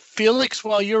 Felix,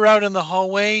 while you're out in the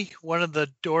hallway, one of the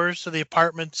doors to the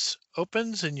apartments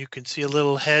opens and you can see a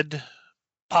little head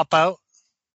pop out.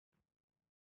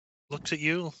 Looks at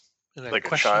you in a Like a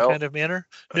question child? kind of manner.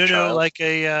 A No, child? like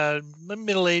a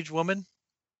middle-aged woman.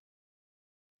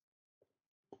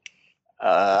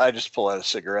 I just pull out a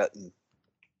cigarette and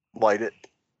light it,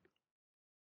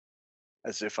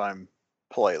 as if I'm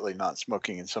politely not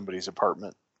smoking in somebody's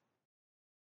apartment.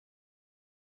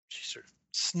 She sort of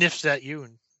sniffs at you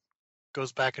and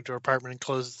goes back into her apartment and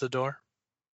closes the door.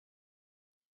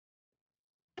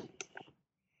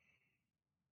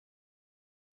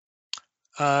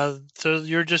 So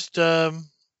you're just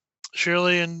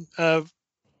Shirley and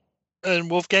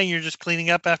Wolfgang. You're just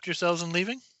cleaning up after yourselves and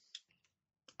leaving.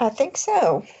 I think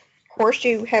so. Horse,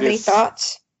 you have any Yes.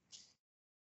 thoughts?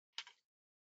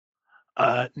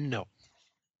 No.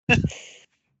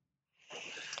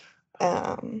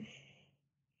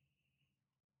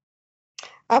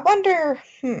 I wonder.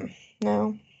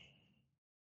 No.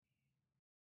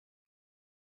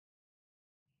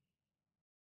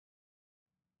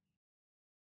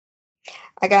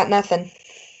 I got nothing.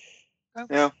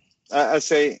 Yeah, I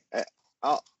say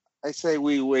I say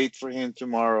we wait for him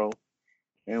tomorrow,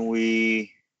 and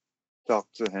we talk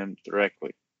to him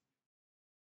directly.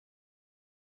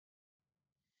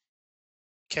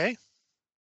 Okay.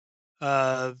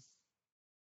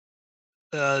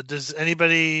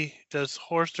 Does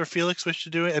Horst or Felix wish to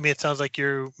do it? I mean, it sounds like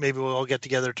maybe we'll all get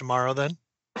together tomorrow then,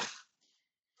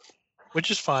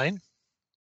 which is fine.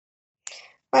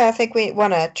 Well, I think we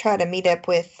want to try to meet up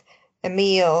with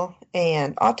Emil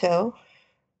and Otto.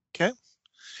 Okay.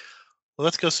 Well,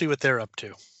 let's go see what they're up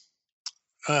to.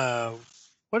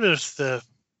 What is the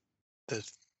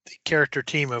character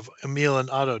team of Emil and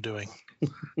Otto doing?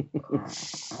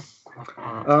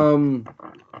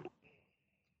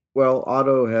 Well,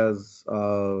 Otto has,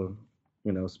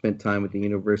 spent time at the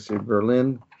University of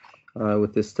Berlin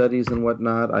with his studies and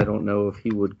whatnot. I don't know if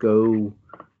he would go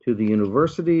to the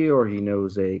university or he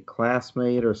knows a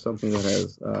classmate or something that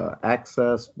has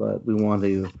access, but we want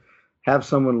to have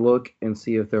someone look and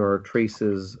see if there are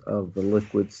traces of the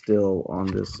liquid still on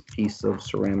this piece of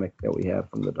ceramic that we have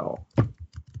from the doll.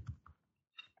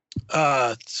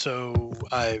 So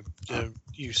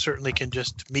you certainly can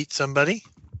just meet somebody.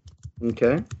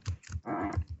 Okay.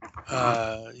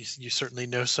 You certainly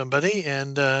know somebody,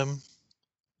 and yeah,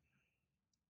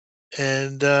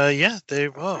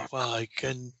 I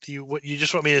can. You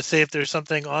just want me to say if there's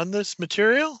something on this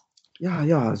material? Yeah.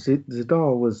 The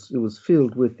doll was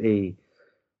filled with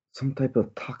some type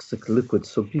of toxic liquid.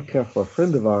 So be careful. A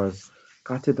friend of ours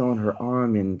got it on her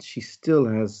arm, and she still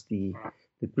has the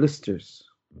blisters.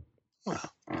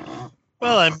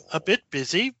 Well, I'm a bit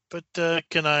busy, but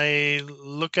can I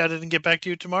look at it and get back to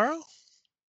you tomorrow?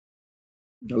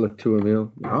 I look to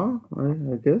Emil. Yeah,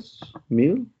 I guess.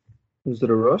 Emil, is it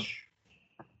a rush?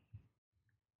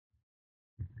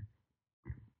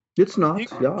 It's not. You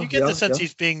get the sense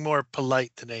he's being more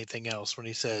polite than anything else when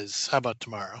he says, "How about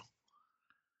tomorrow?"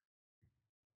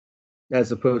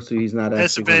 As opposed to he's not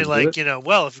actually going to like, do it.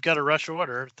 well, if you've got a rush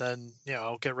order, then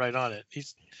I'll get right on it.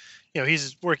 He's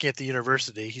working at the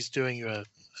university. He's doing you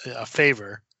a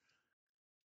favor.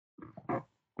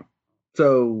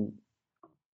 So,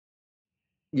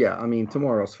 yeah, I mean,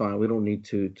 tomorrow's fine. We don't need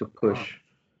to push.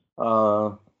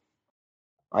 I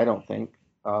don't think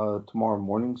tomorrow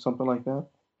morning, something like that.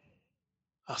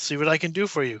 I'll see what I can do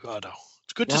for you, Otto.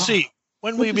 It's good to Yeah. see you.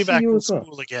 When Good will you to be see back you in as well.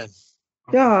 school again?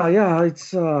 Yeah.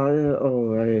 It's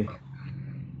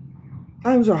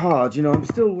times are hard. I'm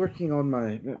still working on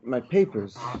my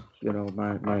papers.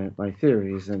 My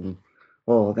theories, and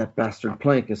that bastard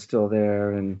Planck is still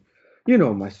there, and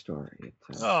my story.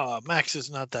 Max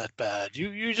is not that bad.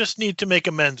 You just need to make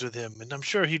amends with him, and I'm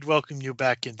sure he'd welcome you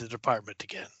back into the department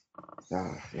again.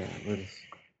 Yeah.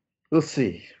 We'll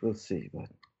see.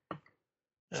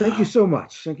 But Thank you so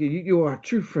much. Thank you. You are a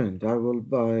true friend. I will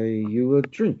buy you a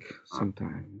drink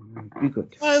sometime. Be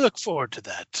good. I look forward to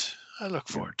that.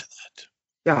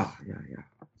 Yeah.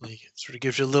 He sort of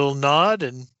gives you a little nod,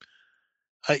 and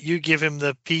you give him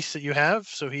the piece that you have,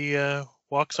 so he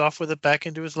walks off with it back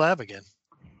into his lab again.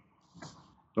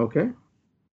 Okay.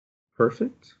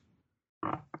 Perfect.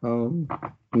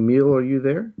 Emil, are you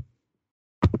there?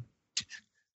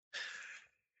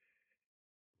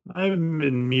 I've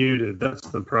been muted. That's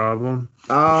the problem.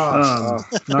 Not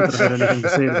that I had anything to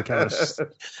say to the chemist.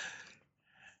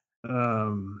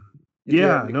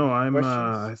 Yeah, no,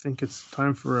 I think it's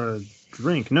time for a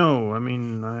drink. No, I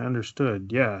mean, I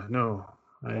understood. Yeah, no,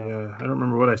 I don't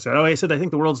remember what I said. Oh, I said I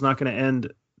think the world's not going to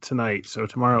end tonight, so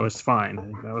tomorrow is fine. I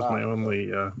think that was my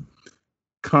only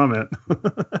comment.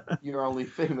 Your only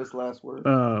famous last word.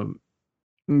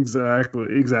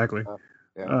 Exactly.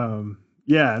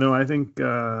 Yeah, no, I think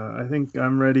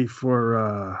I'm ready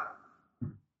for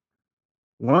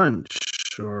lunch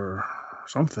or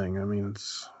something. I mean,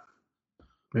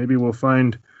 maybe we'll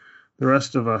find the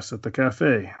rest of us at the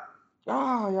cafe.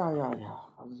 Yeah.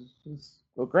 It's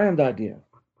a grand idea.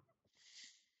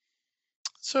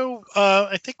 So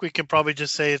I think we can probably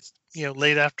just say it's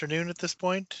late afternoon at this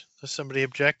point. If somebody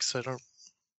objects, I don't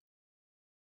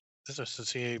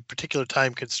see any particular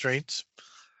time constraints.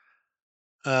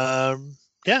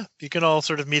 Yeah, you can all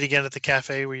sort of meet again at the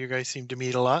cafe where you guys seem to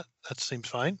meet a lot. That seems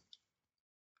fine.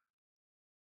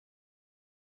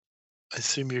 I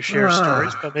assume you share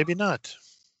stories, but maybe not.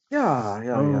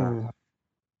 Yeah.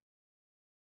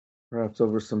 Perhaps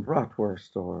over some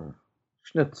bratwurst or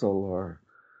schnitzel or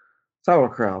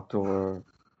sauerkraut or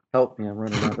help me, I'm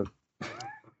running out of.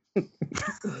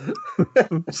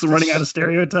 So running out of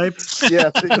stereotypes.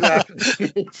 Yes,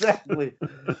 exactly.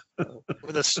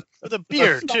 With a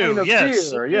beer too.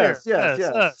 Yes. Beer. Yes.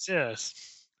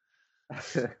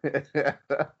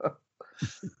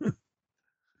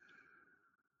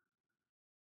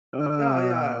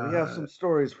 Yeah, we have some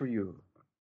stories for you.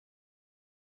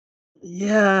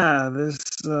 Yeah, this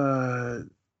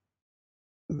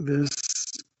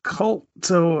cult.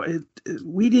 So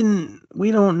we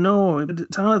don't know.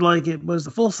 It sounded like it was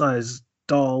the full size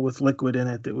doll with liquid in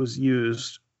it that was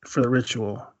used for the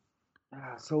ritual.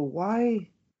 So why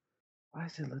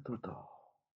is it a little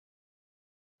doll?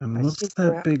 And what's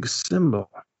that big symbol?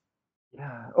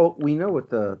 Yeah. Oh, we know what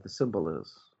the symbol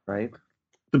is, right?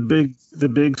 The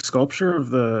big sculpture of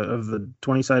the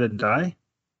 20-sided die.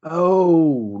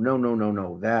 Oh,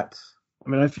 no. That's. I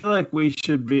mean, I feel like we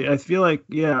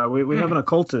have an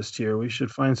occultist here. We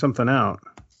should find something out.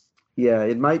 Yeah,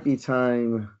 it might be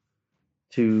time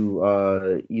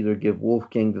to either give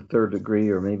Wolfgang the third degree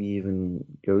or maybe even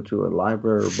go to a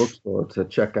library or bookstore to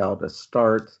check out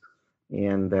Astarte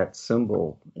and that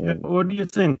symbol. And, what do you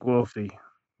think, Wolfie?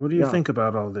 What do you think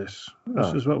about all this?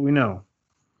 This is what we know.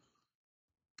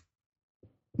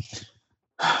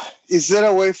 Is there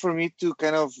a way for me to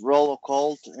kind of roll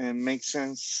occult and make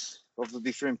sense of the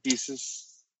different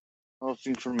pieces of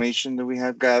information that we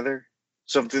have gathered?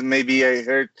 Something maybe I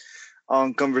heard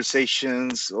on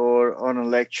conversations or on a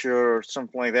lecture or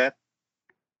something like that?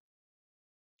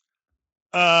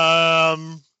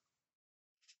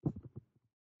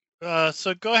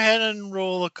 So go ahead and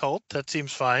roll occult. That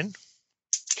seems fine.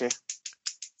 Okay.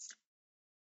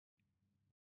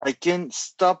 I can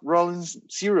stop rolling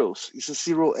zeros. It's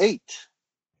a 08.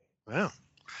 Wow.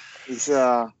 It's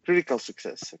a critical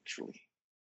success, actually.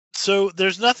 So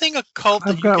there's nothing occult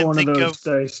that I've you got can one think of those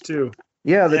dice too.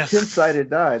 Yeah, the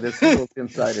 10-sided die. The single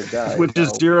 10-sided die. With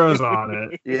just zeros on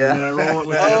it. Yeah. And I roll it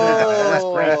with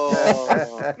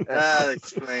that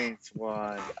explains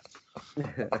why.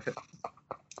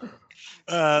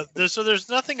 There's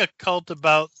nothing occult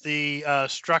about the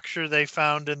structure they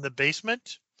found in the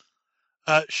basement.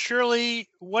 Shirley,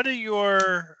 what are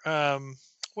your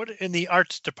what in the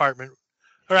arts department,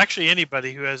 or actually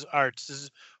anybody who has arts?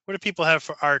 What do people have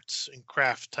for arts and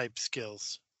craft type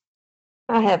skills?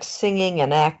 I have singing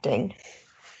and acting.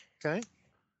 Okay.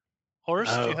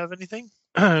 Horace, do you have anything?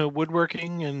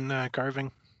 Woodworking and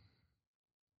carving.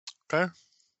 Okay.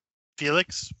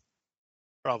 Felix?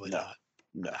 Probably not.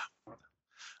 No.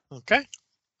 Okay.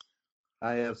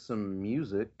 I have some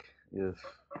music, if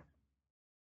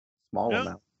small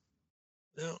amount.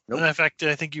 No. Nope. In fact,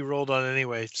 I think you rolled on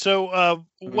anyway. So,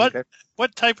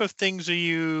 what type of things are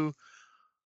you?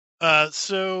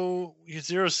 So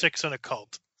you're 06 on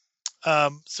occult.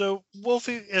 So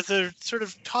Wolfie, as they're sort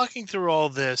of talking through all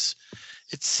this,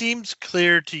 it seems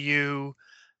clear to you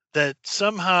that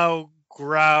somehow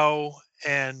Grau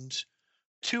and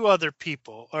two other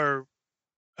people, or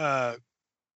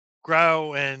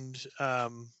Grau and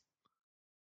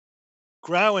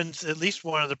Grau and at least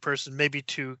one other person, maybe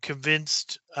two,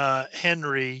 convinced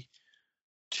Henry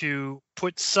to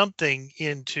put something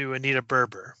into Anita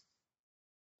Berber.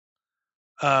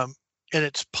 And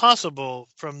it's possible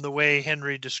from the way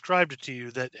Henry described it to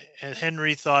you that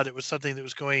Henry thought it was something that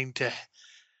was going to,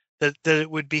 that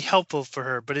it would be helpful for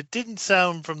her. But it didn't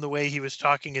sound from the way he was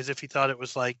talking as if he thought it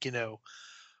was like,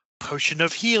 potion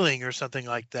of healing or something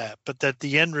like that. But that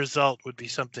the end result would be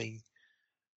something,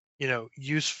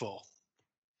 useful.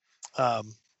 But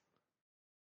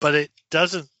it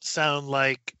doesn't sound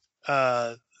like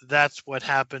that's what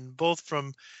happened, both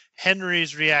from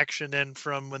Henry's reaction and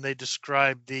from when they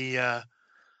described the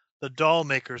doll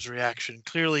maker's reaction.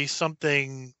 Clearly,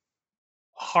 something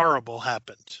horrible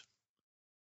happened.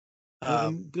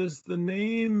 Does the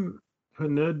name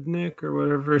Panudnik or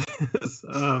whatever it is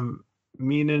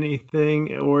mean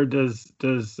anything, or does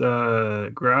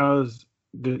Grau's,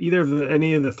 do either of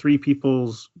any of the three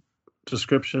people's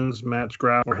descriptions match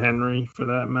Grau or Henry for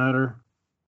that matter?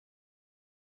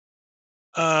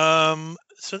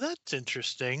 So that's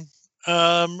interesting.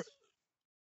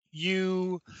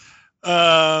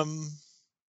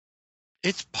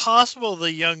 It's possible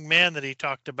the young man that he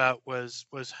talked about was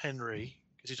Henry,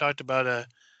 because he talked about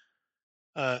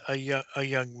a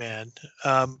young man,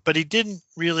 but he didn't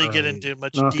really get into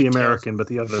much Not detail. the American, but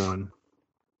the other one.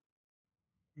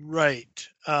 Right.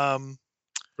 Right,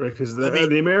 because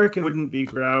the American wouldn't be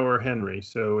Grau or Henry,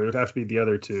 so it would have to be the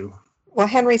other two. Well,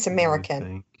 Henry's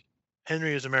American.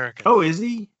 Henry is American. Oh, is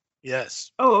he?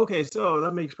 Yes. Oh, okay. So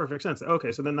that makes perfect sense.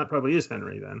 Okay, so then that probably is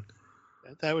Henry then.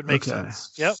 That would make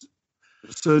sense. Yep.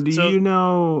 So you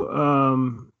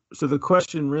know? So the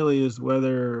question really is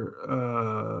whether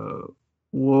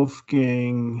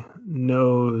Wolfgang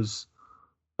knows,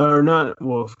 or not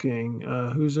Wolfgang.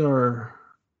 Who's our?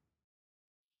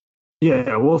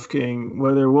 Yeah, Wolfgang.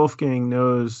 Whether Wolfgang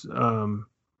knows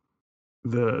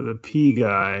the P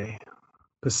guy,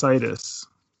 Pacitus.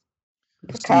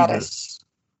 Pacatus.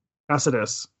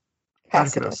 Pacitus.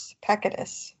 Pacatus.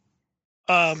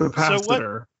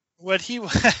 Capacitor.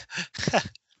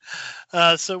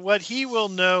 So what he will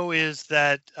know is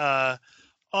that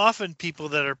often people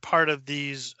that are part of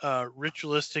these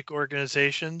ritualistic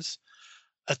organizations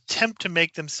attempt to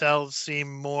make themselves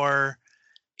seem more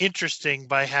interesting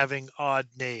by having odd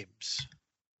names.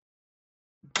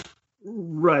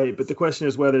 Right, but the question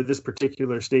is whether this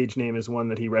particular stage name is one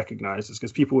that he recognizes,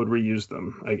 because people would reuse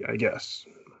them, I guess.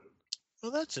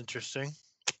 Well, that's interesting.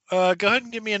 Go ahead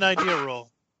and give me an idea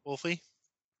roll, Wolfie.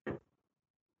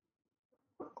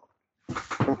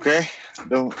 Okay,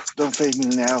 don't fade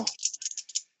me now.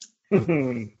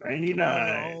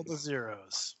 99. All the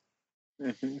zeros.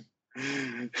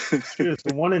 It's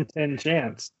a 1 in 10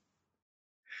 chance.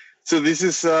 So this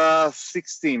is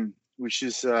 16, which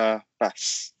is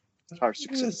pass. Hard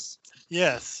success.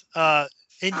 Yes.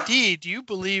 Indeed, you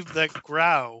believe that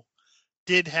Grau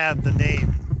did have the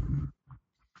name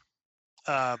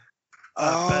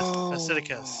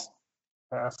Paciticus.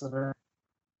 Capacitor.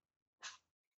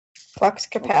 Flux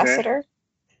capacitor.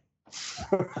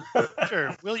 Okay.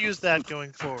 Sure, we'll use that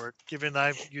going forward. Given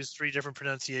I've used 3 different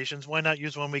pronunciations, why not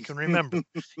use one we can remember?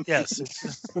 Yes,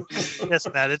 yes,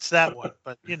 Matt, it's that one.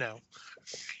 But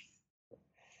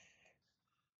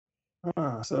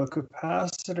So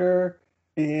capacitor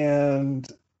and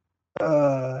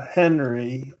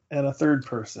Henry and a third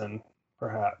person,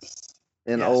 perhaps.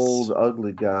 An old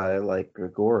ugly guy like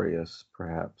Gregorius,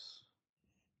 perhaps.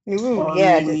 Ooh,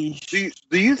 yeah. Do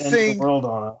you think the world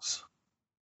on us?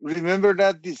 Remember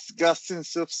that disgusting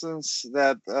substance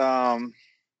that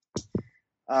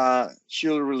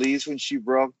she'll release when she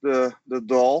broke the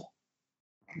doll?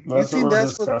 That's what we're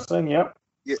discussing. Yep.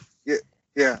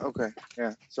 Yeah. Okay.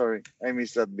 Yeah. Sorry, I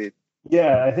missed that bit.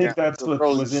 Yeah, I think that's what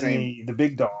was in the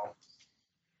big doll.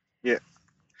 Yeah.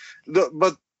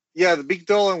 But yeah, the big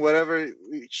doll and whatever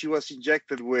she was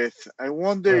injected with. I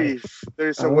wonder if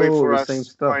there's a way for us to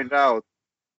find out.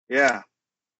 Yeah.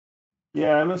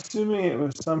 Yeah, I'm assuming it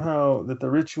was somehow that the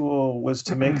ritual was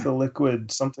to make the liquid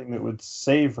something that would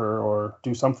save her or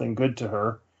do something good to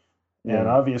her. Yeah. And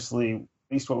obviously, at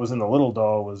least what was in the little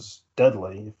doll was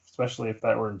deadly, especially if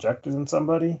that were injected in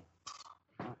somebody.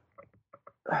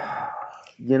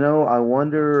 You know, I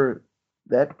wonder,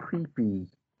 that creepy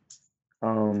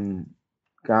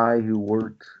guy who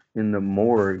worked in the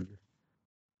morgue,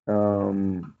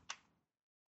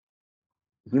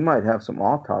 he might have some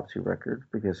autopsy records,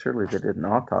 because surely they did an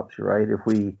autopsy, right?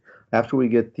 After we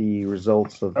get the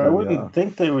results of I wouldn't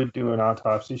think they would do an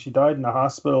autopsy. She died in a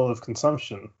hospital of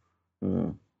consumption.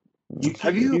 You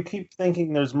keep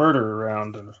thinking there's murder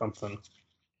around or something.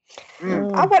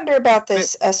 I wonder about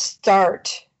this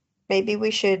Astarte maybe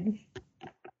we should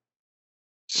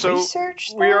So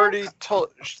research we that? already told.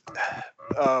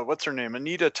 What's her name?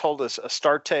 Anita told us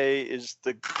Astarte is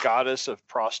the goddess of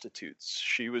prostitutes.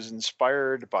 She was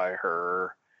inspired by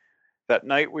her. That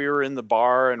night we were in the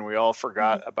bar and we all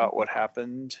forgot about what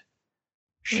happened.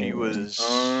 She was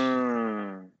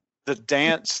the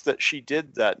dance that she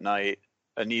did that night.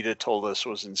 Anita told us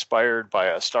was inspired by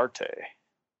Astarte,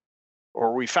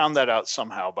 or we found that out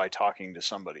somehow by talking to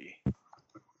somebody.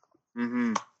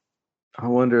 Mm-hmm. I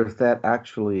wonder if that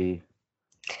actually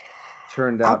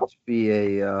turned out to be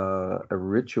a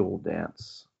ritual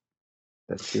dance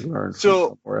that she learned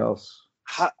from somewhere else.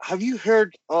 Have you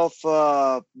heard of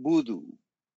voodoo?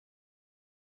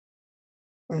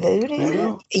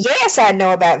 Voodoo? Yes, I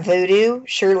know about voodoo.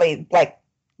 Shirley,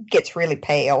 gets really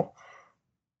pale.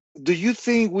 Do you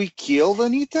think we killed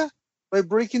Anita by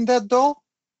breaking that doll?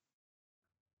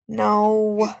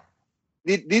 No.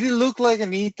 Did it look like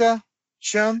Anita,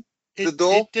 Sean? The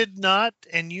doll? It did not,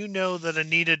 and you know that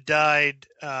Anita died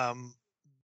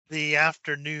the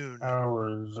afternoon.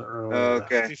 Hours earlier.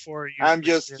 Okay. Before you. I'm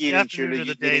just the kidding, afternoon Shirley. of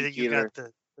the You day didn't that you kill got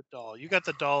the doll. You got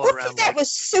the doll I around. think that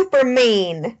was super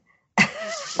mean.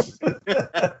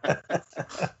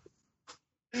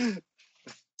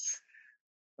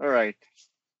 All right.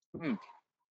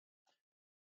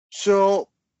 So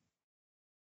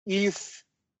if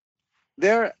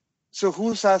there, so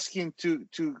who's asking to?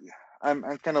 I'm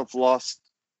kind of lost.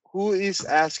 Who is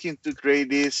asking to create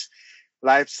these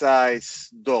life-size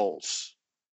dolls?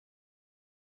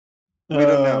 We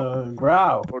don't know.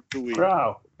 Growl. Or do we?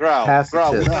 Growl. Growl.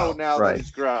 Tacitus. We know now Right. that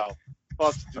it's Growl.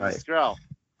 Positive Right. is Growl.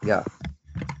 Yeah.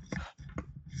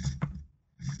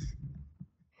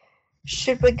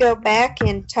 Should we go back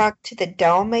and talk to the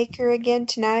doll maker again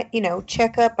tonight?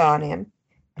 Check up on him.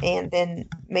 And then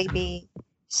maybe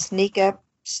sneak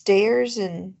upstairs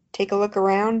and take a look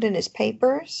around in his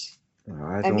papers?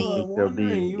 I don't think there'll be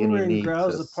You were any in need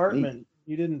Growl's to apartment. sneak.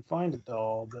 You didn't find a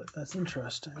doll, but that's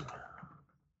interesting.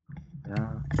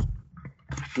 Yeah.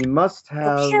 He must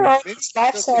have. Here are these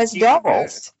life-size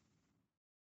dolls.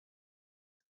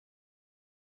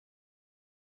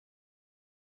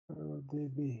 Where would they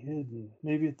be hidden?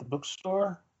 Maybe at the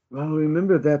bookstore? Well,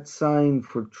 remember that sign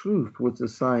for truth was the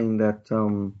sign that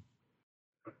the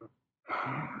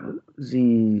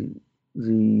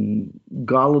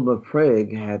Golem of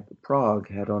Prague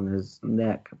had on his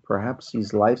neck. Perhaps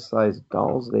these life-size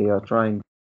dolls they are trying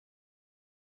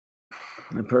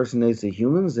to impersonate the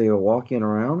humans. They are walking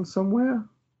around somewhere.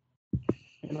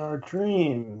 In our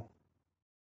dream.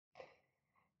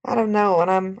 I don't know,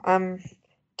 and I'm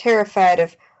terrified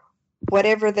of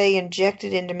whatever they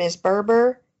injected into Miss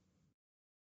Berber.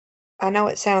 I know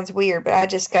it sounds weird, but I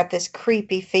just got this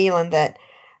creepy feeling that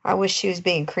I wish she was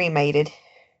being cremated.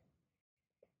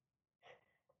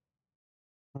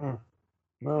 Well,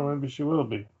 maybe she will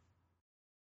be.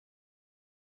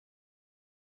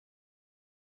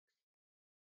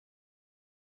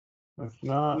 If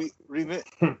not,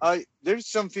 There's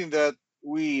something that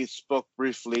we spoke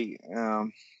briefly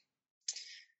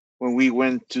when we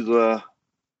went to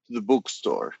the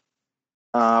bookstore.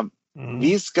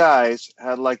 These guys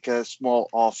had like a small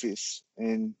office,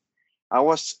 and I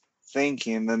was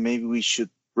thinking that maybe we should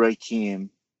break in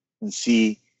and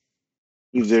see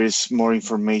if there is more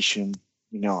information,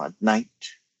 at night.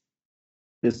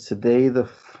 Is today the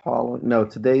following? No,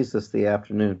 today's just the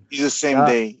afternoon. It's the same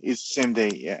day. It's the same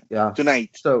day, yeah. Yeah.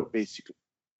 Tonight, so basically.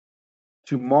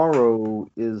 Tomorrow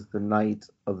is the night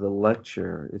of the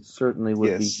lecture. It certainly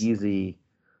would be easy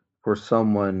for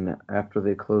someone after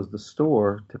they close the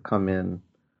store to come in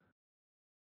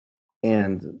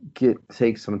and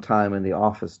take some time in the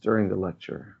office during the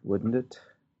lecture, wouldn't it?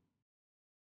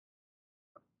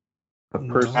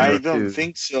 I don't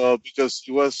think so, because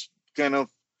it was kind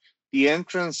of the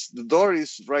entrance. The door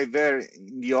is right there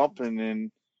in the open,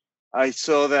 and I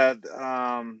saw that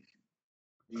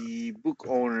the book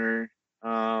owner,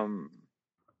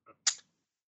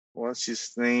 what's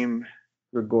his name?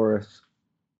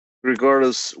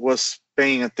 Grigoris was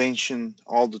paying attention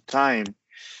all the time.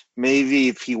 Maybe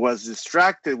if he was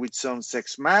distracted with some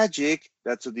sex magic,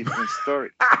 that's a different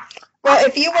story. Well,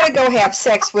 if you want to go have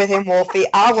sex with him, Wolfie,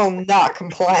 I will not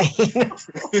complain.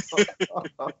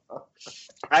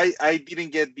 I didn't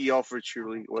get the offer,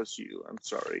 Shirley. It was you. I'm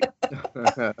sorry.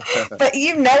 But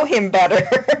you know him better.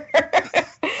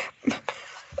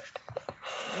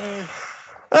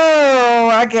 Oh,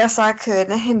 I guess I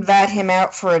could invite him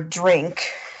out for a drink.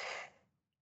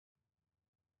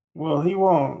 Well, he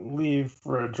won't leave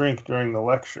for a drink during the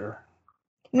lecture.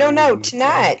 No,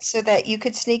 tonight, so that you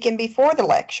could sneak in before the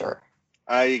lecture.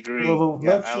 I agree. Well, the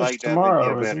lecture's I like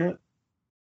tomorrow, that idea isn't better. it?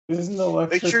 Isn't the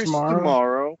lecture is tomorrow?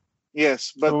 tomorrow.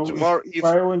 Yes, but So tomorrow.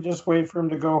 why wouldn't just wait for him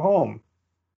to go home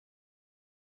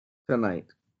Tonight.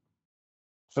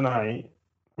 tonight?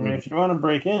 I mean, if you want to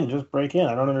break in, just break in.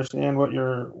 I don't understand why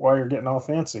you're getting all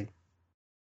fancy.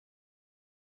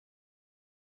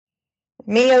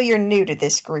 Mio, you're new to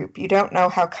this group. You don't know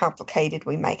how complicated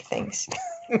we make things.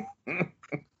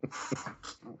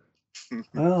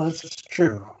 Well, that's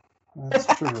true. That's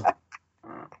true.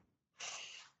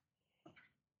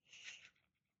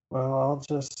 Well, I'll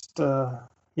just,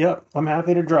 yep, I'm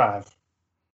happy to drive.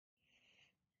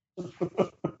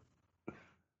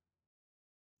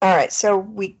 All right, so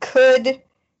we could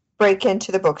break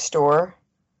into the bookstore.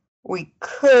 We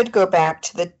could go back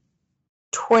to the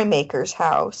toy maker's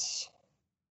house.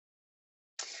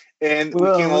 And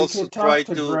Well, we can we also could try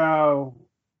talk to to. Grau.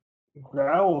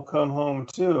 Grau will come home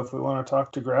too if we want to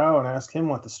talk to Grau and ask him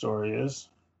what the story is.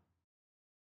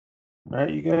 Right?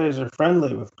 You guys are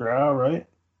friendly with Grau, right?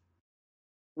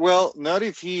 Well, not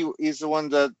if he is the one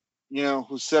that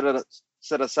who set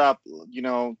us up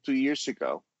 2 years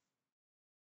ago.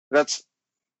 That's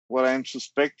what I'm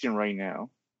suspecting right now.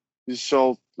 This is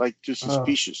all like too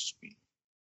suspicious to me.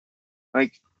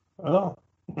 Like, oh,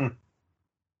 all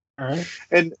right.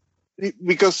 And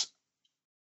because,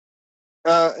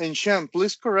 and Shem,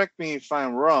 please correct me if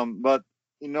I'm wrong, but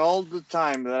in all the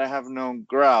time that I have known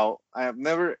Grau, I have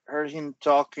never heard him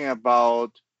talking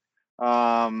about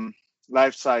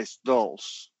life-size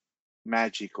dolls,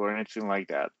 magic, or anything like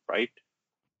that, right?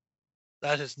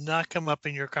 That has not come up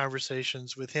in your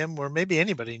conversations with him or maybe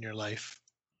anybody in your life.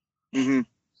 Mm-hmm.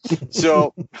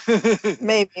 So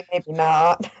maybe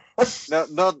not.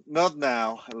 not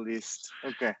now, at least.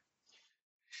 Okay.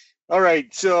 All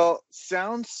right. So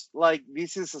sounds like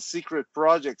this is a secret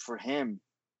project for him.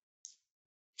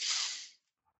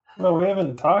 Well, we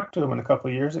haven't talked to him in a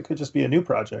couple of years. It could just be a new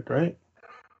project, right?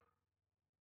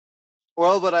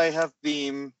 Well, but I have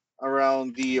been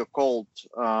around the occult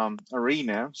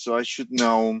arena, so I should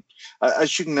know. I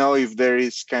should know if there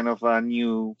is kind of a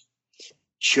new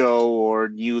show or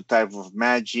new type of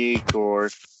magic, or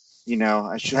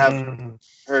I should have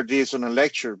heard this on a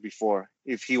lecture before.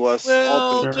 If he was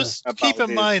open just about keep in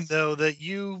this. mind though that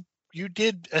you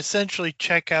did essentially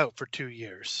check out for 2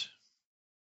 years.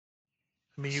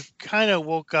 I mean, you kind of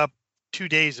woke up 2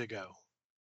 days ago.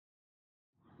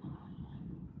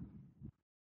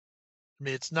 I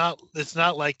mean, it's not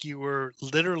like you were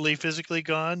literally physically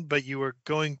gone, but you were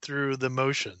going through the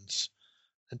motions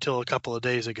until a couple of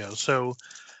days ago. So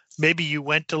maybe you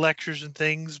went to lectures and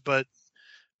things, but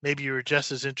maybe you were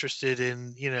just as interested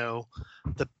in,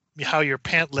 how your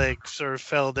pant leg sort of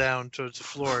fell down towards the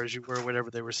floor as you were whatever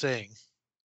they were saying.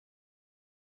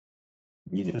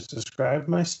 You just described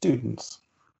my students.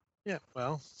 Yeah,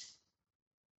 well,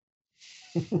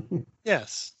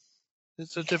 yes.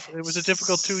 It was a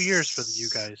difficult 2 years for you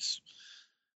guys.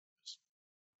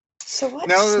 So what?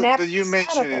 Now that you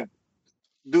mention it,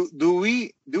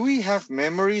 do we have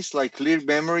memories, like clear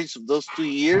memories of those 2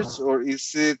 years, or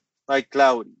is it like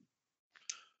cloudy?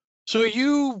 So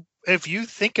if you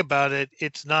think about it,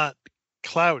 it's not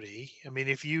cloudy. I mean,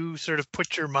 if you sort of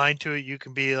put your mind to it, you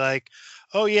can be like,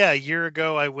 oh yeah, a year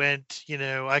ago I went,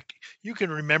 you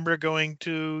can remember going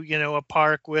to, a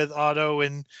park with Otto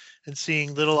and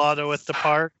seeing little Otto at the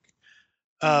park.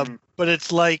 But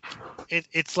it's like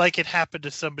it happened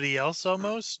to somebody else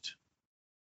almost.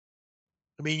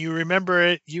 I mean, you remember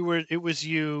it, it was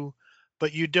you,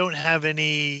 but you don't have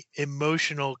any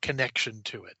emotional connection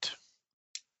to it.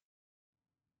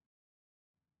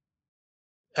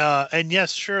 And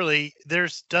yes, surely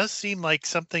does seem like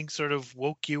something sort of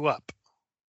woke you up.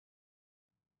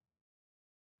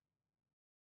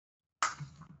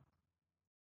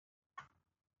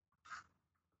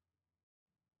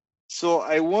 So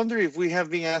I wonder if we have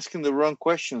been asking the wrong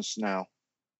questions now.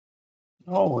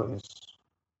 Always.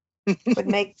 Would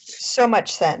make so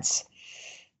much sense.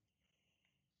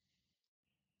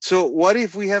 So what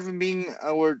if we haven't been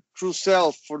our true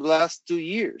self for the last 2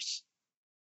 years?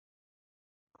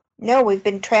 No, we've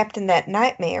been trapped in that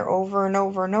nightmare over and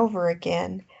over and over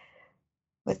again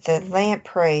with the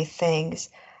lamprey things.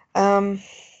 And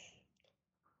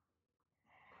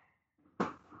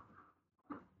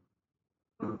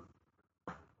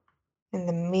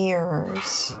the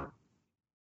mirrors.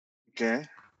 Okay.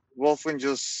 Wolfen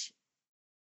just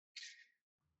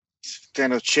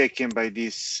kind of shaken by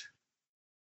this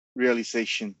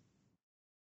realization.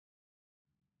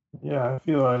 Yeah, I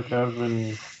feel like I've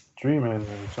been dreaming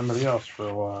of somebody else for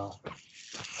a while.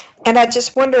 And I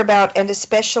just wonder about, and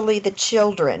especially the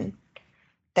children,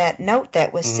 that note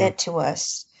that was sent to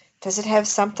us. Does it have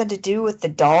something to do with the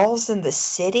dolls in the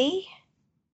city?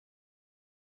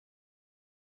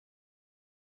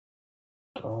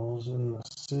 Dolls in the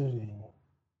city.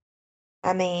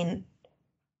 I mean,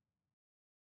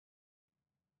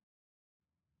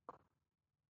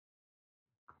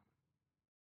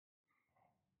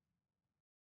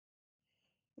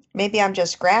 maybe I'm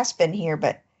just grasping here,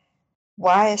 but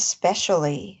why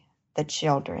especially the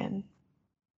children?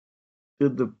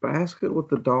 Did the basket with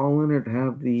the doll in it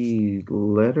have the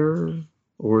letter,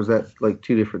 or is that like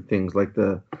two different things? Like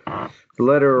the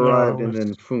letter No, arrived it and was-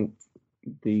 then boom,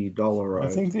 the doll I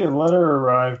arrived. think the letter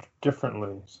arrived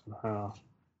differently somehow.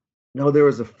 No, there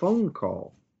was a phone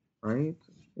call, right?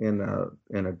 And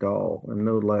a doll and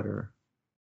no letter.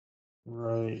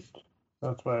 Right.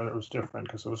 That's why it was different,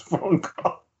 because it was a phone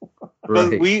call.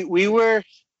 But Right. we were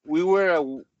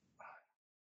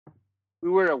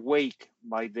awake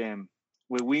by them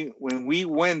when we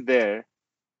went there.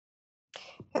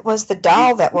 It was the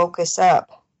doll that woke us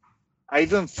up, I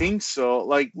don't think so.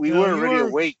 Like we No, were you already were-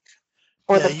 awake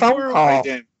or Yeah, the you phone were- by call.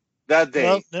 them that day.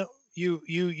 Well, no,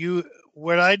 you.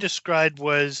 What I described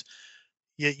was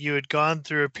you had gone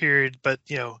through a period, but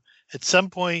at some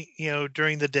point,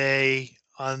 during the day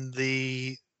on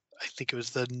I think it was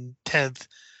the 10th,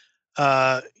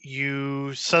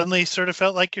 you suddenly sort of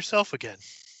felt like yourself again.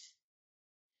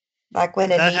 Like when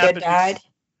That Anita happened- died.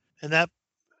 And that,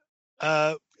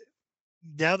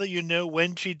 now that you know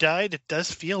when she died, it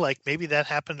does feel like maybe that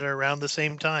happened around the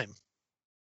same time.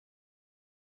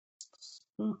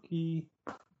 Spooky.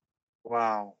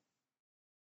 Wow.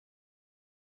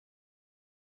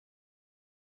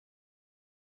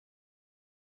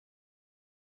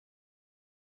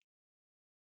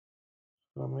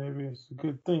 So maybe it's a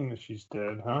good thing that she's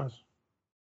dead, huh?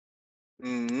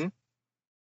 Hmm.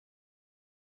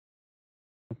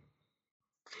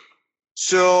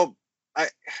 So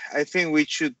I think we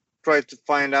should try to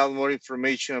find out more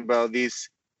information about this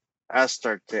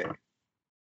Astarte.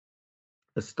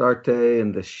 Astarte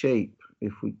and the shape,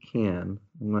 if we can.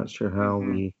 I'm not sure how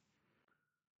we.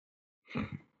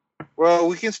 Well,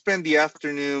 we can spend the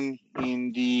afternoon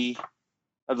at the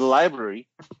library.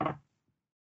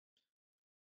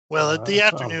 Well, That the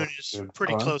sounds afternoon like is good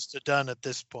pretty fun. close to done at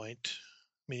this point.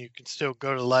 I mean, you can still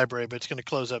go to the library, but it's going to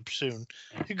close up soon.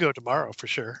 You can go tomorrow for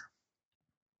sure.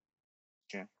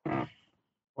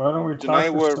 Why don't we Tonight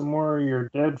talk to we're- some more of your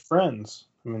dead friends?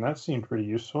 I mean, that seemed pretty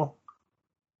useful.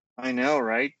 I know,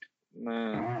 right?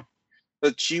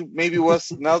 But she maybe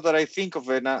was. Now that I think of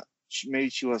it, maybe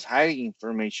she was hiding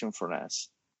information from us.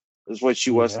 That's why she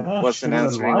wasn't Yeah, wasn't should've been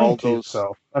answering lying all to those.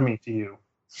 yourself. I mean, to you.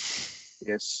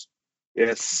 Yes.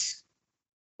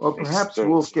 Well, perhaps Those-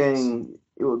 Wolfgang,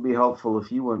 it would be helpful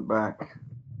if you went back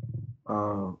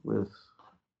with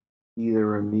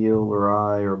either Emil or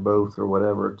I or both or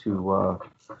whatever to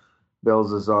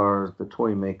Belzazar, the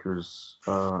toy maker's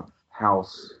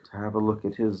house, to have a look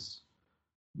at his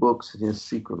books in his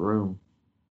secret room.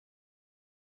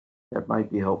 That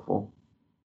might be helpful.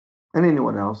 And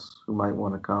anyone else who might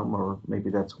want to come, or maybe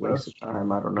that's a waste of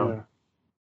time. I don't know. Yeah.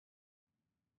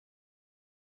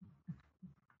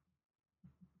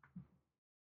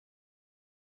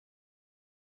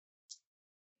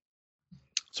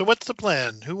 So what's the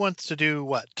plan? Who wants to do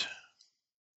what?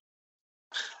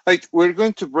 Like we're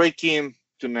going to break in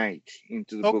tonight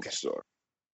into the Okay. bookstore.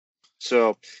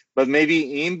 So, but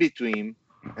maybe in between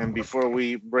and before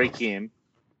we break in,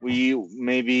 we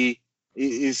maybe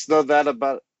it's not that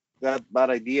bad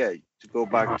idea to go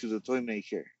back to the toy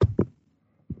maker.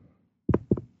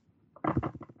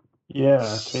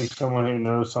 Yeah, take someone who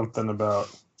knows something about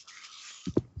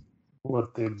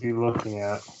what they'd be looking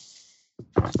at.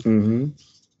 Mm-hmm.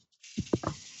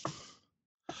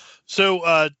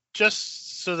 So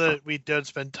just so that we don't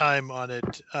spend time on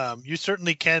it, you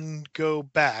certainly can go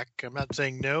back. I'm not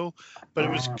saying no, but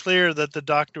it was clear that the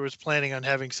doctor was planning on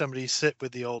having somebody sit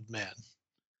with the old man.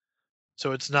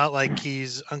 So it's not like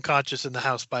he's unconscious in the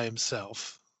house by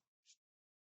himself.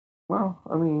 Well,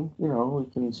 I mean,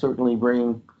 we can certainly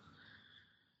bring.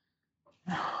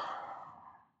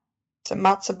 Some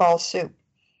matzo ball soup.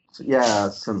 Yeah,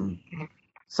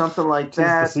 something like Tis the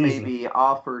that. season. Maybe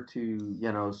offer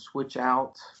to switch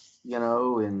out,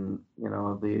 and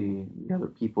the other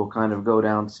people kind of go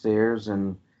downstairs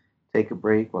and take a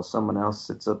break while someone else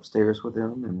sits upstairs with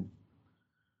him, and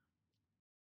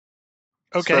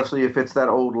Okay. especially if it's that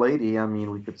old lady. I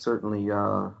mean, we could certainly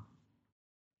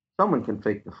someone can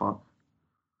fake the funk.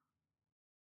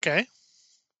 Okay.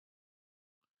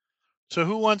 So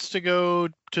who wants to go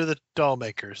to the doll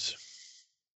makers?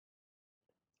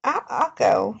 I'll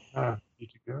go. Need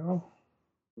to go.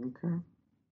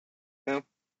 Okay.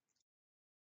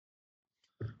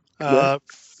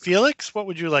 Felix, what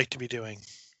would you like to be doing?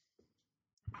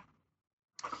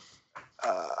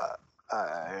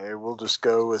 we'll just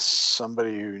go with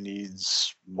somebody who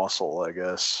needs muscle, I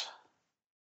guess.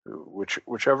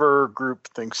 Whichever group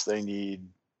thinks they need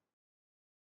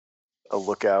a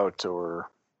lookout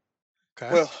or.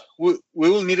 Okay. Well, we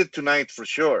will need it tonight for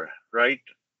sure, right?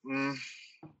 Mm.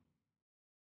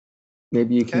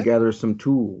 Maybe you can Okay. gather some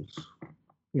tools,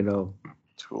 of the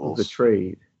Tools.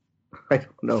 trade. I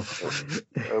don't know.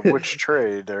 Of which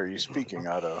trade are you speaking,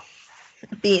 Otto?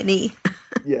 B&E.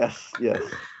 Yes.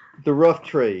 The rough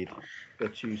trade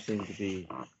that you seem to be.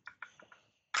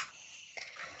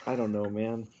 I don't know,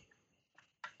 man.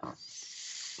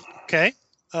 Okay.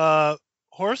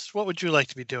 Horst, what would you like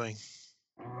to be doing?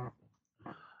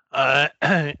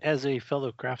 As a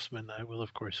fellow craftsman, I will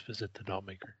of course visit the doll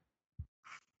maker.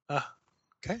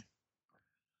 Okay.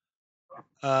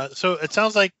 So it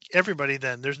sounds like everybody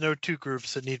then. There's no two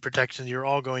groups that need protection. You're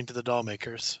all going to the doll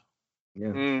makers. Yeah.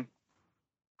 Mm.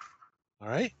 All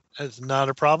right. That's not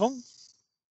a problem.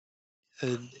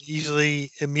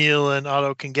 Easily, Emil and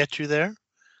Otto can get you there.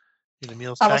 In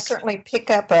Emil's I will taxi. certainly pick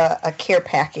up a care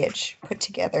package put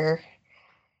together.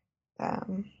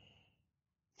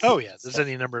 Oh yeah, there's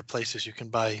any number of places you can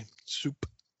buy soup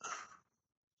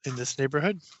in this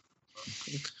neighborhood.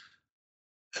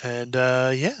 And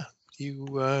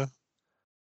you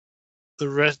the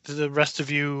rest of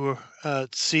you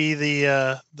see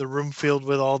the room filled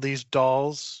with all these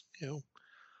dolls,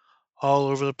 all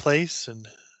over the place, and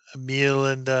Emil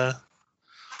and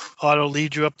Otto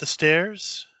lead you up the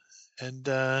stairs, and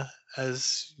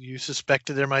as you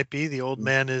suspected there might be, the old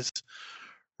man is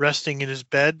resting in his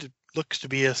bed. It looks to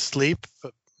be asleep,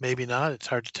 but maybe not. It's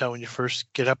hard to tell when you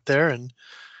first get up there, and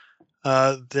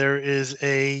there is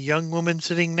a young woman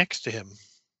sitting next to him.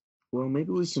 Well,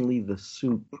 maybe we can leave the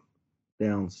soup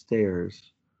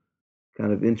downstairs.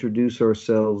 Kind of introduce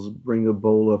ourselves, bring a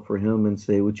bowl up for him, and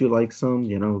say, "Would you like some?"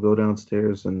 Go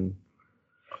downstairs and.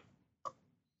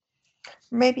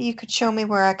 Maybe you could show me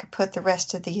where I could put the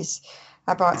rest of these.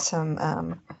 I bought some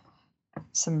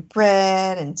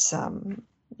bread and some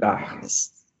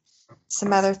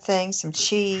other things, some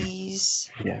cheese.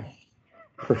 Yeah,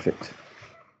 perfect.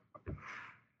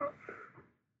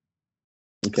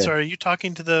 Okay. So, are you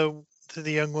talking to the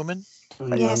young woman?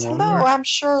 Yes, hello, I'm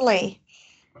Shirley.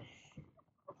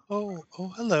 Oh,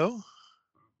 hello.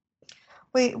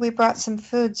 We brought some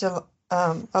foods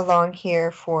along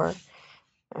here for.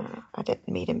 I didn't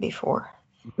meet him before.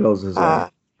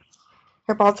 Balthazar.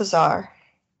 Herr Balthazar.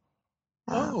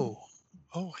 I'm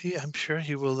sure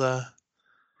he will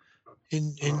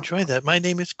enjoy that. My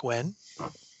name is Gwen.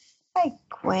 Hi,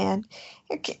 Gwen.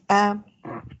 Here, can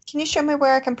you show me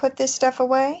where I can put this stuff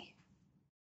away?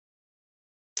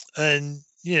 And,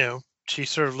 she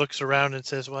sort of looks around and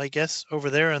says, well, I guess over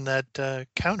there on that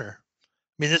counter. I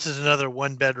mean, this is another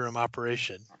one-bedroom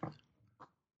operation.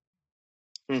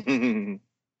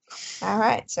 All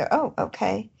right. So,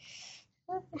 okay.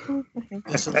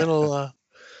 There's a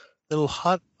little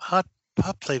hot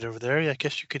plate over there. I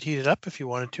guess you could heat it up if you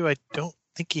wanted to. I don't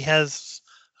think he has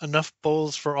enough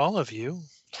bowls for all of you.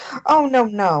 Oh,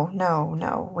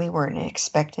 no. We weren't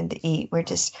expecting to eat. We're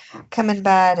just coming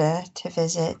by to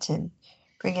visit and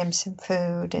bring him some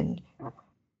food. And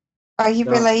are you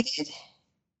related?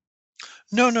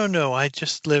 No. I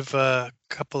just live a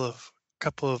couple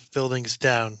of buildings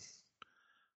down.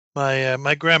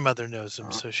 My grandmother knows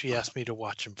him, so she asked me to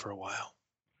watch him for a while.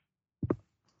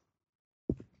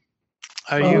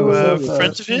 Are you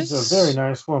friends of his? She's a very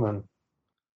nice woman.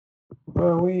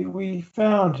 Well, we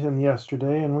found him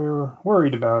yesterday, and we were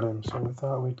worried about him, so we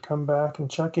thought we'd come back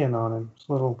and check in on him.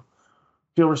 Feel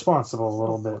responsible a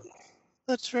little bit.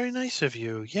 That's very nice of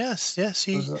you. Yes. Was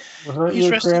that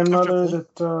your grandmother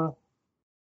that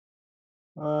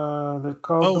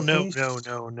called the police?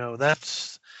 No.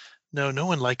 That's no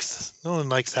one likes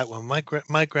that one.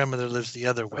 My grandmother lives the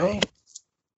other way.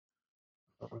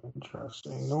 Oh,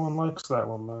 interesting. No one likes that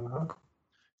woman, huh?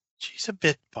 She's a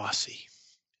bit bossy.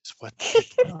 Is what.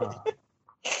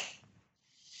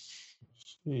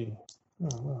 See.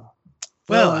 Oh,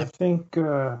 well, I think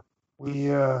we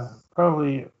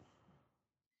probably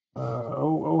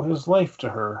owe his life to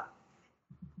her.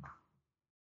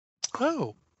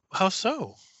 Oh, how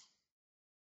so?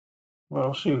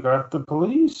 Well, she got the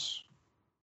police.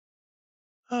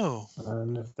 Oh.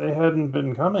 And if they hadn't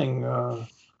been coming,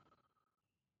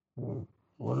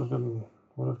 would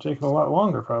have taken a lot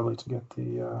longer probably to get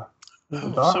the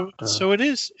doctor. So it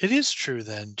is true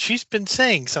then. She's been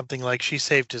saying something like she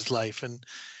saved his life, and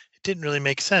it didn't really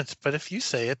make sense. But if you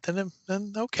say it, then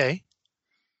okay.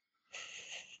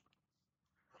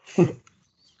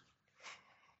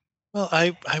 Well,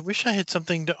 I wish I had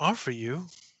something to offer you.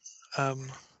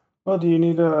 Well, do you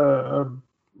need a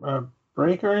a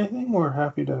break or anything? We're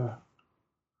happy to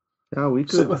Yeah, we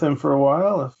sit could. with him for a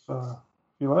while if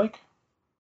you like.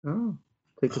 Oh,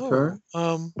 take a turn.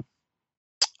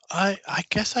 I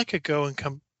guess I could go and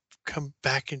come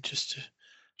back in just a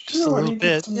Why don't little you get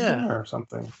bit. some Yeah. dinner or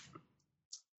something?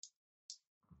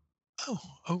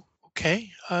 Oh,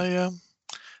 okay.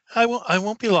 I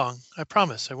won't be long. I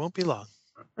promise. I won't be long.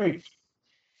 Great.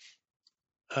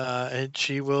 And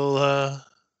she will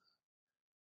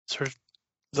sort of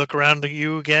look around at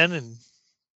you again and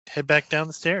head back down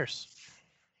the stairs.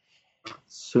 As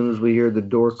soon as we hear the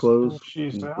door close,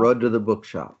 She's out. run to the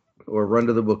bookshop or run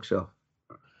to the bookshelf.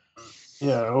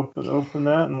 Yeah, open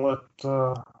that and let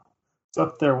it's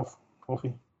up there,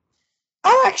 Wolfie.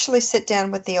 I'll actually sit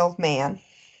down with the old man.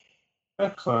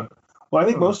 Excellent. Well, I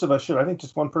think most of us should. I think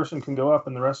just one person can go up,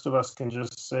 and the rest of us can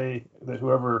just say that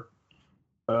whoever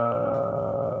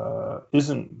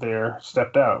isn't there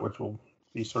stepped out, which will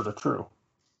be sort of true.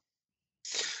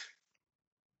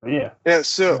 But yeah. Yeah.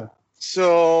 So.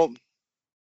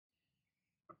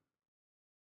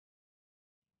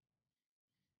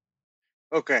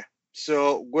 Okay.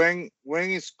 So Gwen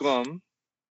is gone,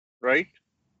 right?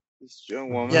 This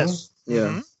young woman. Yes. Yeah.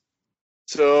 Mm-hmm.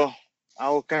 So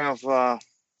I'll kind of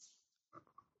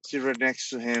sit right next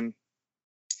to him.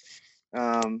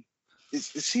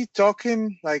 Is he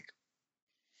talking like,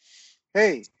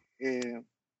 "Hey,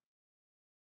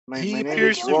 my He name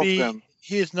appears is to be. Welcome."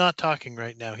 He is not talking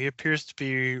right now. He appears to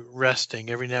be resting.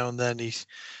 Every now and then he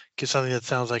gets something that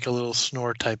sounds like a little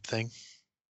snore type thing.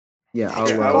 Yeah, I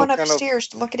keep I going will kind of- upstairs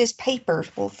to look at his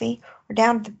papers, Wolfie. Or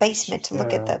down to the basement to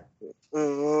look at the.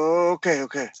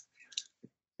 Okay.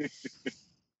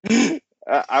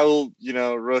 I will,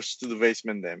 rush to the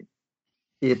basement then.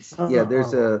 There's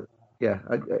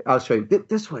I'll show you.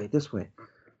 This way.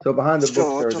 So behind the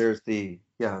bookstore, there's the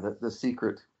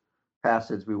secret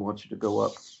passage. We want you to go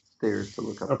upstairs to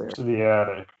look up there. To the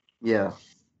attic. Yeah,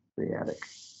 the attic.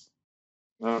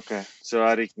 Okay, so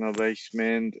attic, no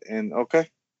basement, and okay.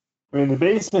 I mean, the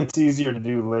basement's easier to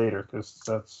do later because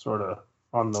that's sort of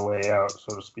on the way out,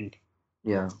 so to speak.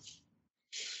 Yeah.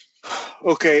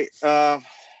 Okay.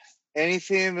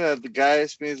 Anything that the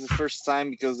guys missed the first time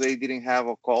because they didn't have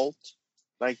a cult,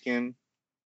 I can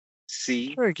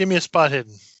see. Sure, give me a spot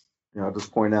hidden. Yeah, I'll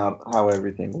just point out how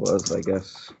everything was. I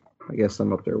guess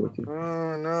I'm up there with you.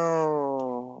 Oh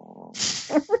no.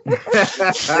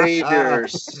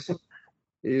 Raiders.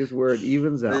 Here's where it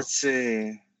evens out. Let's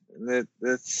see.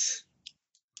 That's.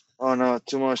 Oh no,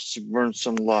 too much to burn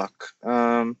some luck.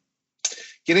 Can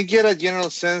you get a general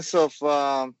sense of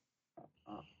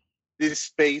this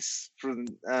space from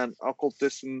an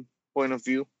occultism point of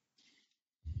view?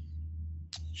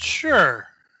 Sure.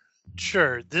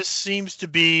 This seems to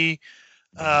be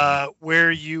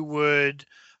where you would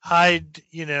hide.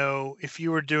 If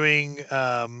you were doing,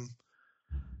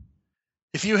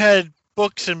 if you had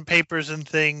books and papers and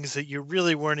things that you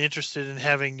really weren't interested in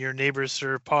having your neighbors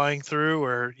sort of pawing through,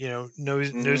 or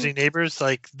nosy neighbors,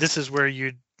 like this is where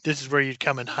you'd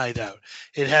come and hide out.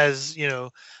 It has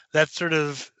that sort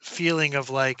of feeling of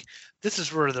like this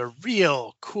is where the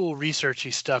real cool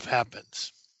researchy stuff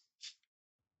happens.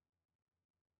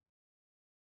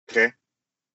 Okay.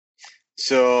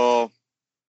 So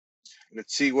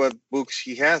let's see what books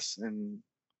he has and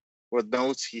what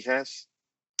notes he has.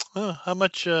 How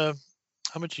much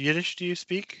Yiddish do you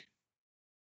speak?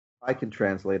 I can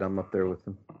translate. I'm up there with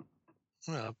him.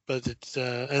 But it's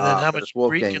and then how much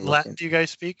Greek and Latin do you guys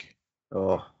speak?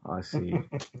 Oh, I see.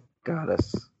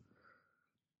 Goddess.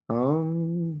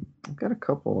 I've got a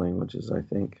couple languages, I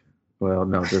think. Well,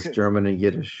 no, just German and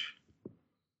Yiddish.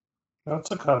 That's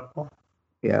a couple.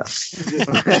 Yeah.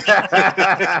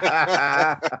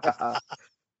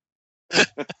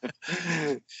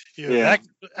 You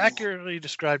accurately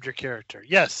described your character.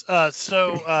 Yes.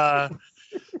 So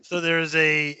there's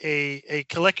a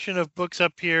collection of books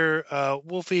up here,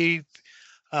 Wolfie.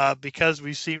 Because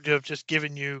we seem to have just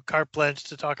given you carte blanche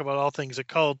to talk about all things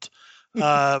occult,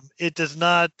 it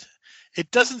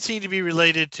doesn't seem to be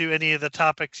related to any of the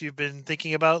topics you've been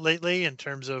thinking about lately in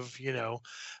terms of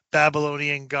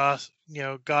Babylonian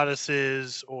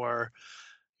goddesses or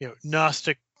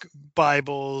Gnostic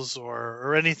Bibles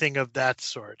or anything of that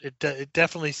sort. It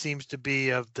definitely seems to be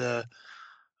of the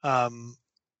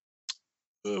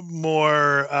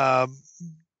more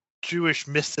Jewish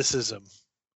mysticism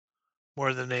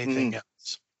more than anything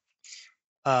else.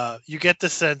 You get the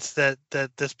sense that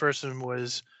this person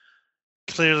was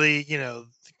clearly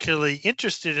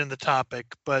interested in the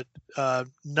topic, but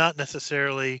not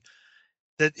necessarily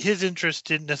that his interest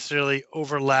didn't necessarily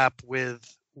overlap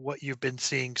with what you've been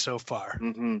seeing so far.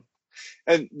 Mm-hmm.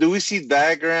 And do we see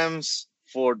diagrams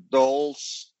for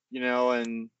dolls,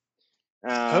 and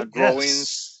Oh, drawings.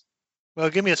 yes. Well,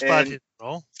 give me a spot And- hit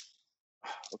roll.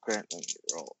 Okay, let me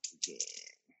roll again.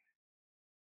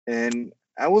 And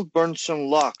I will burn some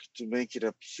luck to make it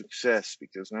a success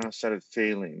because now I started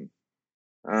failing.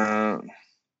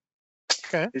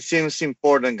 Okay. It seems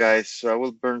important, guys, so I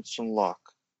will burn some luck.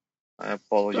 I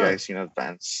apologize in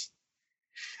advance.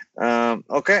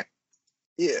 Okay.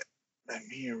 Yeah. Let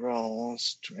me roll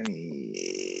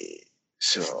 20.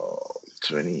 So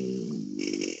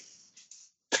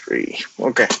 23.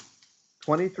 Okay.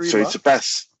 23 So luck? it's a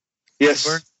pass. Yes.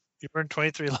 You burned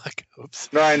 23 luck.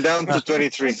 Oops. No, I'm down to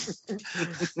 23.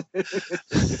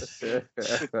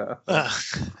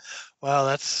 Wow,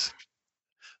 that's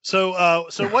so.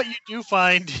 So what you do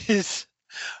find is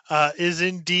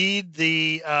indeed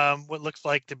the what looks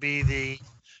like to be the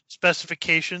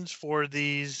specifications for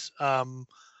these for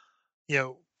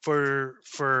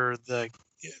the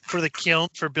kiln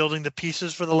for building the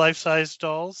pieces for the life-size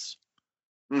dolls.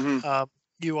 Mm-hmm.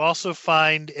 You also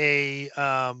find a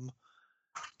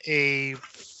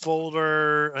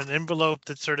folder, an envelope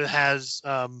that sort of has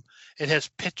it has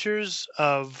pictures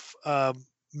of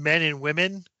men and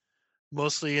women,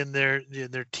 mostly in their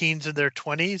teens and their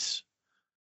 20s.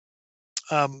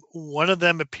 One of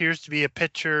them appears to be a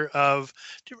picture of,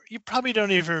 you probably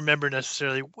don't even remember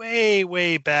necessarily,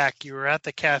 way back you were at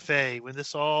the cafe when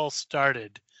this all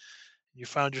started. You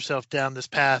found yourself down this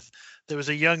path. There was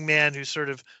a young man who sort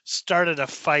of started a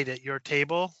fight at your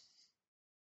table.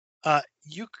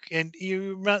 You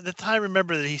at the time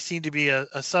remember that he seemed to be a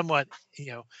somewhat,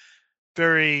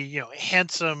 very,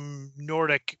 handsome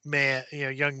Nordic man,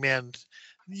 young man.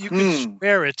 You can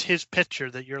swear it's his picture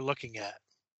that you're looking at.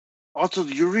 Also,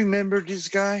 do you remember this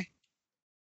guy?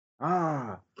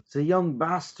 Ah, it's a young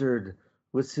bastard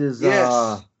with his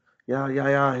Yes.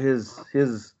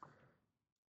 his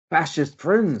fascist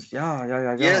friends.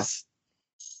 Yeah. Yes.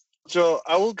 So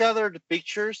I will gather the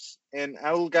pictures and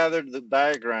I will gather the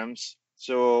diagrams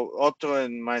so Otto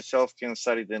and myself can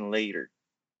study them later.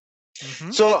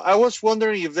 Mm-hmm. So I was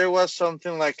wondering if there was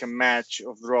something like a match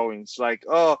of drawings, like,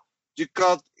 oh, you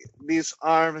cut this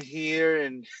arm here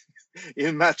and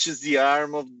it matches the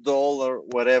arm of the doll or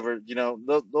whatever,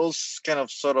 those kind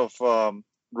of sort of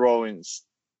drawings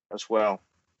as well.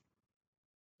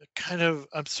 Kind of,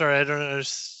 I'm sorry, I don't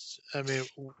understand. I mean,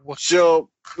 what? So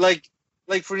like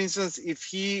for instance, if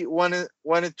he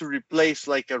wanted to replace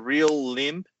like a real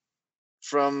limb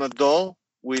from a doll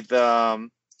with a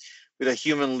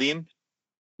human limb,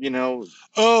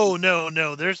 Oh,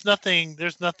 no, there's nothing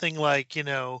like,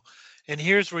 and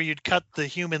here's where you'd cut the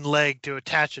human leg to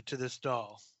attach it to this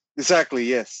doll. Exactly,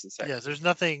 yes. Exactly. Yes, there's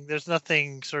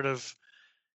nothing sort of,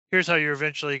 here's how you're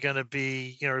eventually going to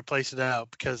be, replace it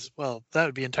out, because, well, that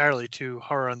would be entirely too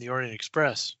Horror on the Orient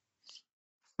Express.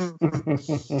 All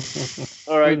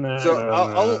right,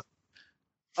 so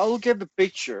I'll get the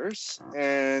pictures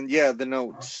and the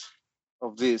notes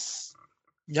of this.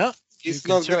 Yeah, he's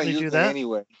not gonna use them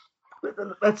anyway.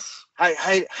 Let's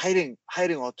hiding,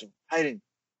 Otto, hiding.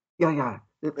 Yeah.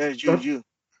 You.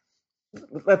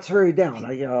 Let's hurry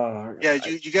down.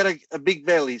 You got a big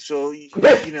belly, so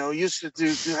use it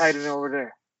to hiding over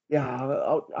there. Yeah,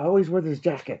 I always wear this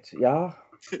jacket. Yeah.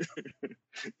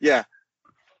 Yeah.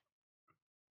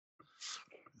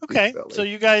 Okay, so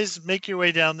you guys make your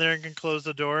way down there and can close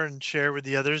the door and share with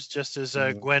the others just as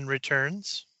Gwen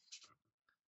returns.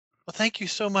 Well, thank you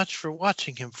so much for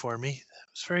watching him for me. That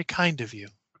was very kind of you.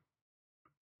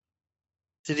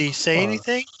 Did he say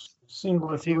anything? Seemed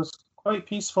like he was quite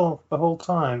peaceful the whole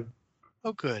time.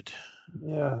 Oh, good.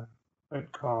 Yeah,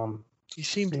 quite calm. He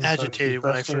seemed agitated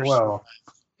when I first. Well.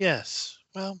 Yes.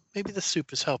 Well, maybe the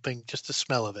soup is helping. Just the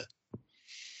smell of it.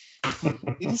 Did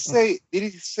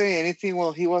he say anything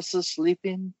while he was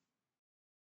sleeping?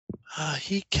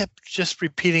 He kept just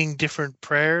repeating different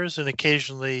prayers and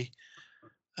occasionally.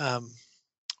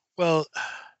 Well,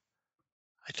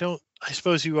 I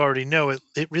suppose you already know it.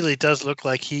 It really does look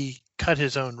like he cut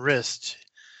his own wrist.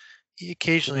 He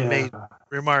occasionally made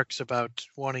remarks about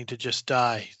wanting to just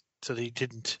die so that he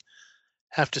didn't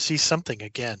have to see something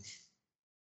again.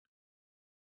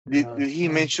 Did he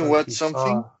mention what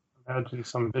something? Imagine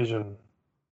some vision.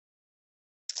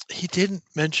 He didn't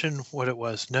mention what it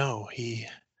was. No,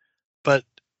 but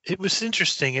it was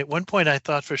interesting. At one point, I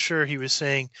thought for sure he was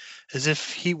saying as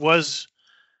if he wanted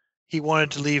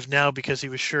to leave now because he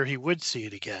was sure he would see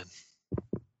it again.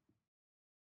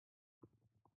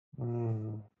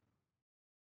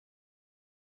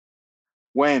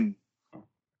 When?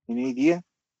 Any idea?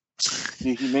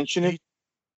 Did he mention it?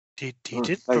 He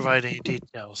didn't provide any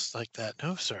details like that.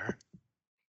 No, sir.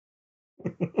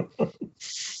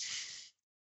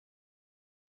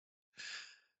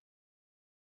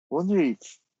 wonder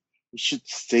if we should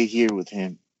stay here with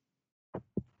him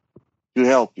to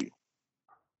help you.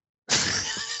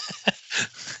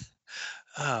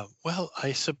 Well,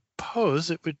 I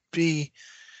suppose it would be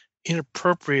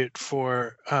inappropriate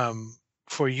for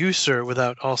you, sir,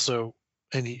 without also,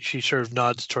 and she sort of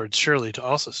nods towards Shirley to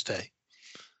also stay.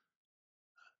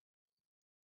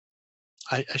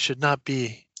 I should not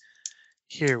be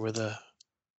here with a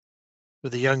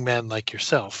young man like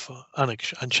yourself,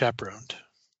 unchaperoned.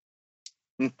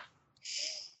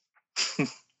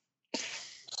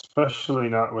 Especially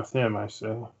not with him, I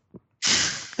say.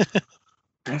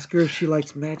 Ask her if she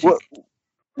likes magic.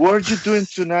 What are you doing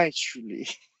tonight, Shirley?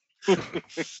 Get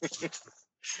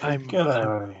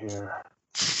out of here.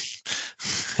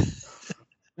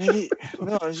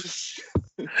 No, it's just...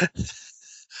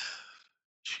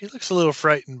 She looks a little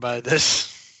frightened by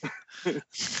this. As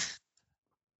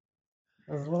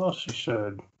well she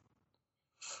should.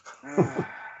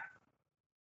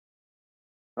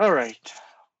 All right.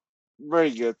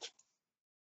 Very good.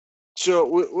 So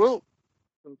we'll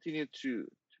continue to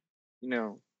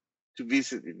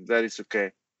visit him. That is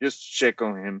okay. Just check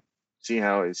on him, see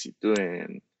how is he doing,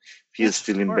 and if he is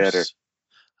feeling better.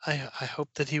 I hope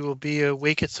that he will be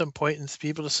awake at some point and be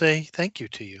able to say thank you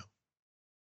to you.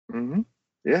 Mm-hmm.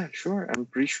 Yeah, sure. I'm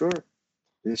pretty sure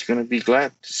he's going to be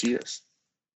glad to see us.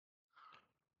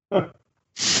 All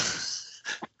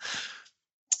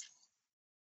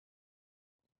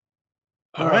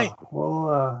right.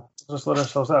 We'll just let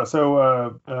ourselves out. So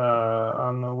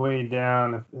on the way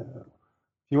down, if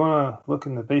you want to look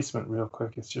in the basement real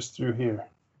quick, it's just through here.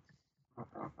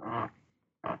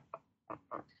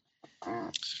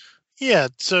 Yeah,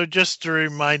 so just to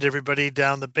remind everybody,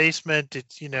 down the basement,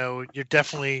 it's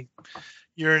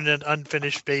you're in an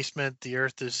unfinished basement. The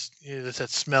earth is there's that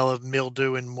smell of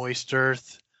mildew and moist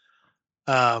earth.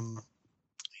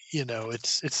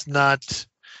 It's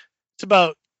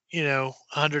about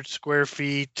 100 square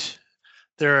feet.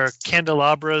 There are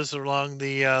candelabras along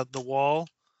the wall.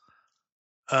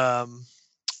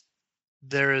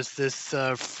 There is this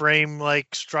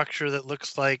frame-like structure that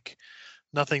looks like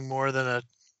nothing more than a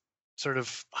sort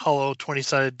of hollow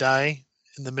 20-sided die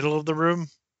in the middle of the room.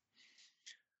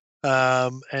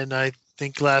 And I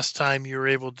think last time you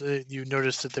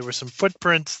noticed that there were some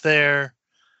footprints there.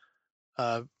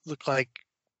 Looked like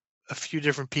a few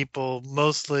different people,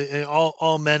 mostly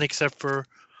all men except for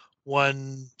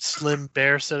one slim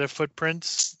bare set of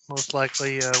footprints, most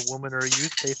likely a woman or a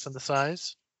youth based on the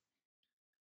size.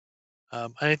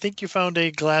 And I think you found a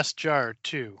glass jar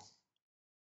too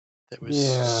that was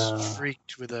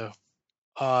streaked with a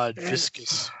odd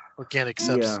viscous organic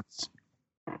substance.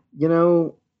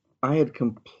 I had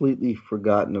completely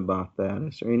forgotten about that.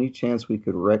 Is there any chance we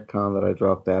could retcon that I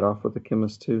dropped that off with the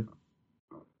chemist too?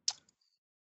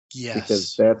 Yes.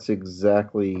 Because that's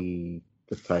exactly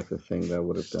the type of thing that I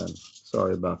would have done.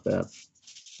 Sorry about that.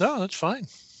 No, that's fine.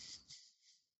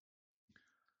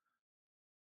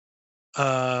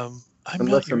 I'm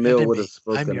Unless not your Emil enemy. would have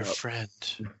spoken I'm your up. friend.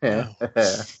 No.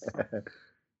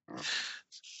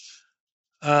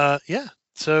 Yeah.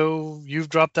 So you've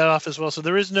dropped that off as well. So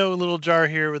there is no little jar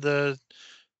here with a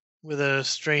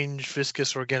strange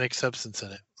viscous organic substance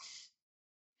in it.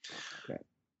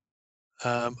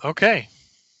 Okay. Okay.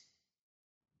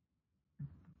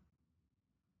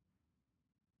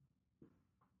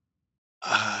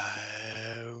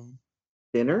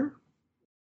 Dinner?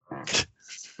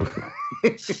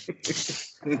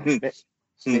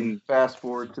 Maybe fast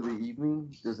forward to the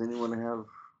evening. Does anyone have...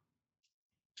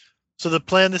 So the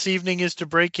plan this evening is to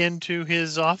break into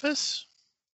his office?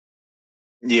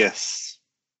 Yes.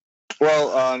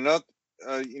 Well, not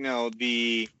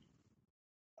the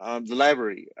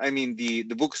library. I mean the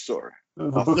bookstore. The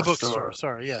bookstore.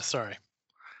 Sorry. Yeah. Sorry.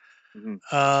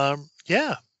 Mm-hmm.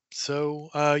 Yeah. So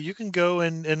you can go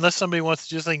and unless somebody wants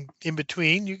to do something in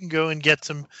between, you can go and get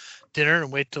some dinner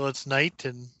and wait till it's night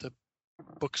and the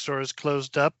bookstore is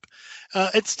closed up.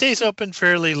 It stays open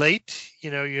fairly late.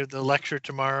 The lecture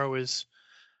tomorrow is.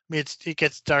 It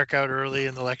gets dark out early,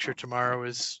 and the lecture tomorrow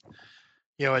is,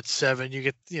 at 7. You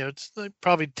get, it's like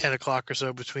probably 10 o'clock or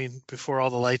so before all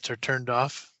the lights are turned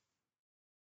off.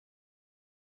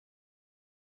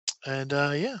 And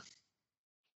yeah.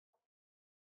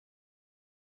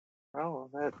 Oh,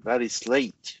 that is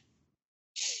late.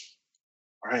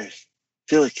 All right,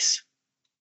 Felix,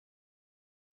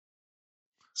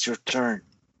 it's your turn.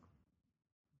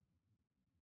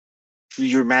 Do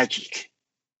your magic.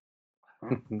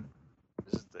 What is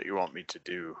it that you want me to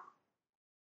do?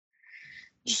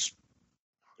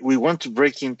 We want to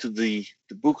break into the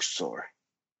bookstore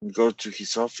and go to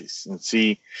his office and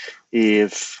see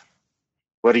if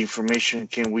What information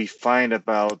can we find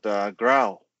about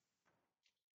Growl?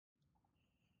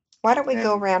 Why don't we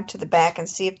go And- around to the back and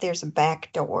see if there's a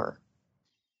back door?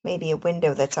 Maybe a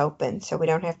window that's open so we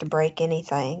don't have to break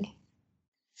anything.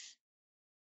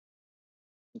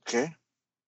 Okay.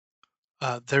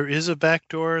 There is a back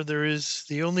door. There is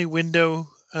the only window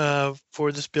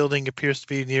for this building appears to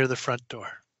be near the front door.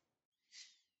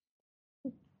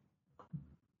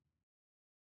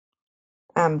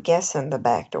 I'm guessing the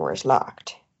back door is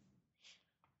locked.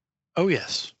 Oh,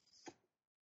 yes.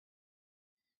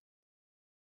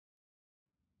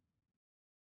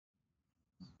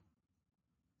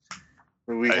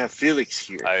 We I- have Felix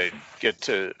here. I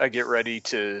get ready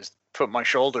to put my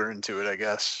shoulder into it, I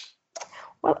guess.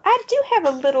 Well, I do have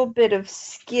a little bit of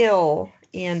skill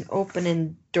in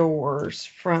opening doors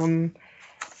from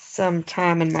some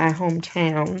time in my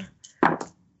hometown.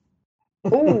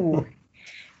 Ooh.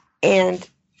 And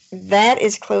that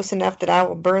is close enough that I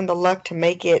will burn the luck to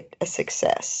make it a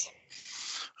success.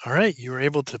 All right. You were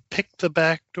able to pick the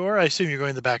back door. I assume you're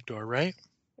going the back door, right?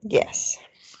 Yes.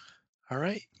 All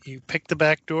right. You pick the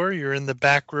back door. You're in the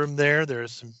back room there.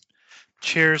 There's some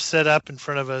chairs set up in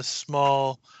front of a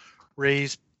small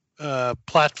raised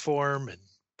platform and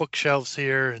bookshelves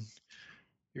here. And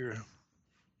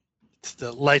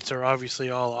the lights are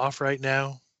obviously all off right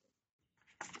now.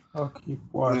 I'll keep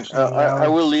watching. I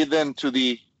will lead them to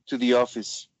the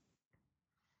office.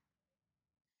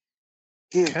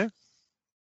 Here. Okay.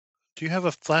 Do you have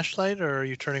a flashlight or are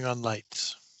you turning on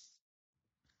lights?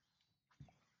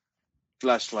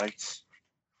 Flashlights.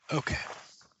 Okay.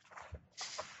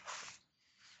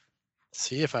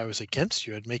 See, if I was against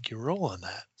you, I'd make you roll on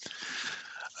that.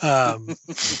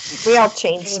 We all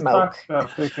chain smoke. Talk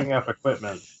about picking up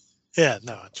equipment. Yeah,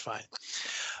 no, it's fine.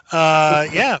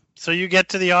 Yeah, so you get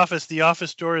to the office. The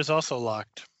office door is also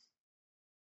locked.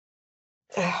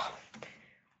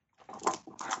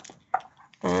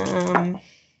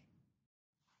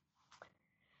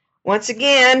 Once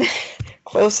again,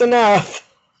 close enough.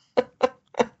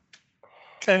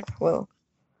 Okay. Well,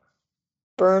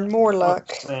 burn more luck.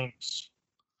 Thanks.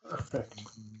 Perfect.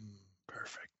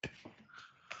 Perfect.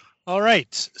 All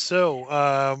right.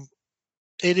 So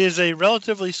it is a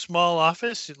relatively small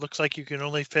office. It looks like you can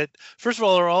only fit. First of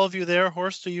all, are all of you there?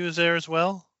 Horst, are you there as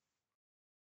well?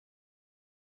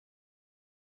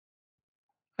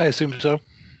 I assume so.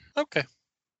 Okay.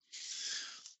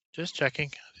 Just checking.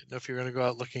 I didn't know if you were going to go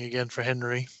out looking again for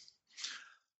Henry.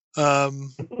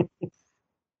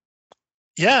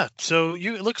 Yeah. So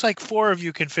it looks like 4 of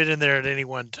you can fit in there at any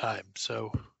one time.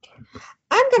 So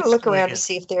I'm going to look Go around ahead. to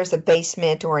see if there's a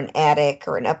basement or an attic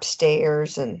or an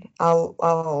upstairs, and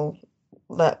I'll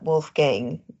let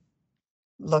Wolfgang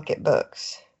look at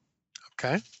books.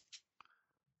 okay.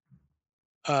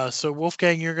 So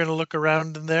Wolfgang, you're going to look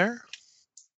around in there.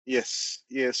 Yes.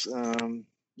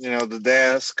 The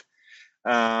desk.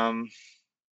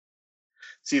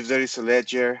 See if there is a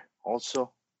ledger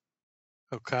also.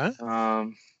 Okay.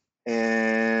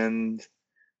 And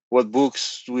what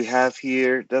books do we have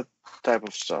here? That type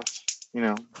of stuff.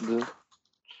 The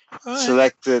All right.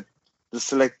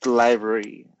 selected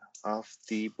library of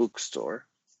the bookstore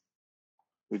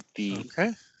with the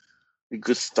Okay.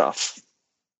 good stuff.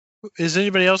 Is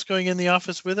anybody else going in the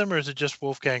office with him, or is it just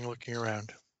Wolfgang looking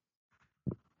around?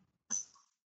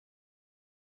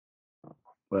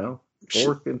 Well,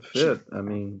 4 can fit. I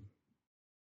mean,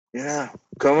 Yeah,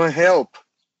 come and help.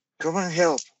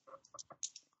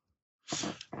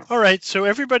 All right. So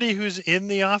everybody who's in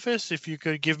the office, if you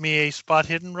could give me a spot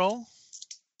hidden roll.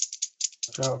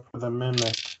 Watch out for the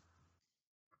mimic.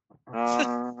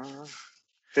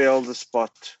 Fail the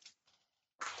spot.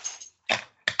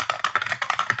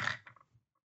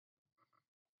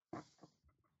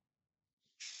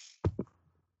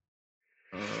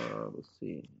 let's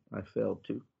see. I failed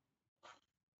too.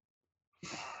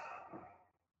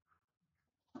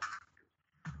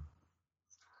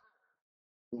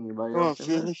 Anybody Come on, else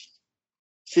in there?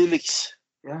 Felix,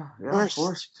 Yeah, First.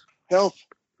 Horst. help.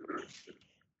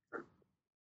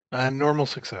 Normal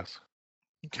success.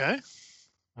 Okay.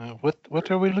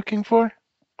 What are we looking for?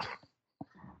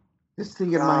 This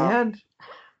thing in my hand.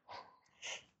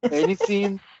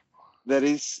 Anything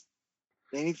that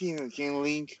can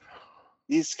link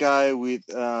this guy with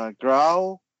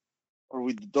Growl or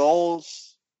with the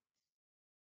dolls.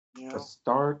 A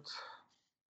start.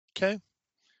 Okay.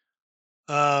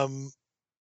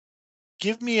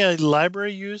 Give me a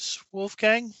library use,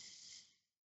 Wolfgang.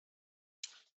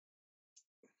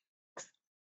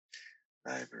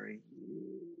 Library.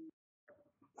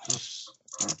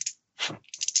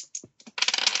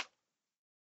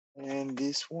 And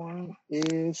this one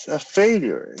is a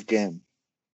failure again.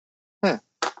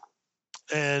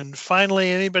 And finally,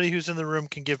 anybody who's in the room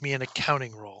can give me an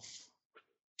accounting roll.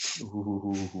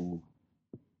 Ooh.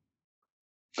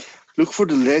 Look for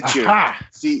the ledger. Aha!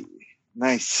 See,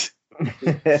 nice.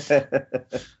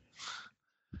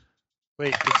 Wait,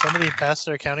 did somebody pass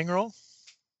their accounting roll?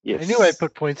 Yes. I knew I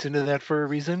put points into that for a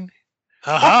reason.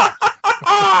 Aha!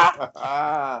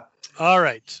 All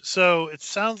right. So it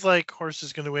sounds like Horst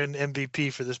is going to win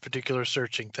MVP for this particular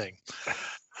searching thing.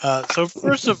 So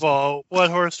first of all, what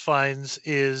Horst finds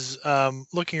is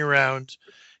looking around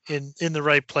in the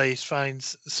right place,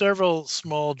 finds several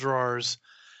small drawers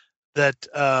that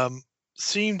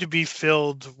seem to be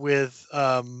filled with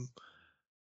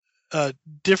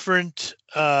different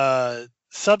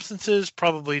substances,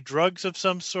 probably drugs of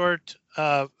some sort.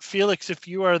 Felix, if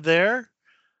you are there,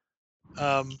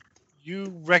 you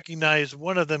recognize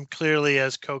one of them clearly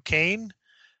as cocaine.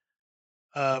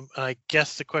 And I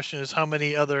guess the question is, how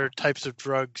many other types of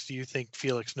drugs do you think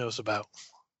Felix knows about?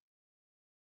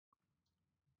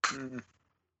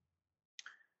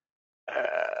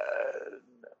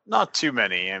 Not too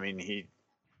many. I mean,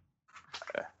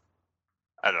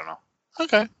 I don't know.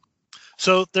 Okay.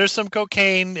 So there's some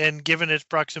cocaine, and given its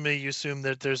proximity, you assume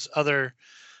that there's other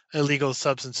illegal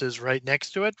substances right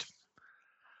next to it.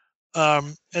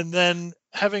 And then,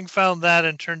 having found that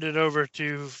and turned it over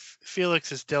to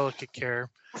Felix's delicate care,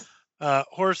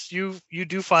 Horst, you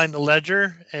do find the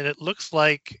ledger, and it looks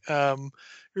like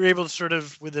you're able to sort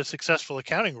of, with a successful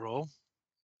accounting roll,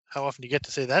 how often do you get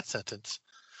to say that sentence?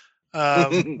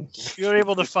 You're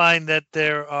able to find that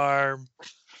there are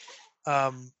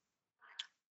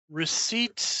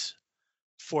receipts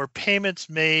for payments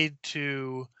made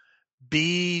to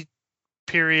B.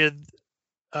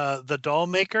 The doll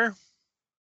maker,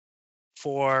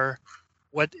 for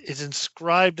what is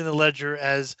inscribed in the ledger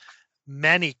as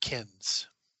mannikins.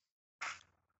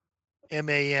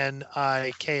 MANIKINS.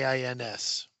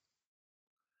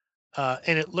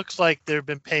 And it looks like there have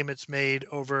been payments made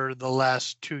over the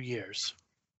last 2 years.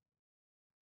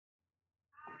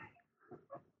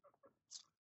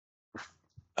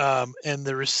 And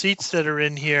the receipts that are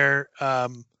in here,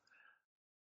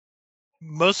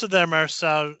 most of them are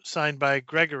signed by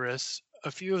Gregorus.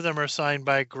 A few of them are signed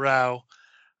by Grau,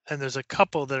 and there's a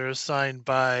couple that are signed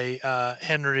by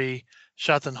Henry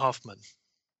Schattenhoffman.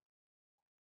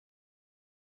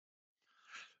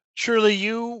 Shirley,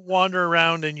 you wander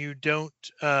around and you don't.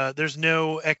 There's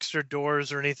no extra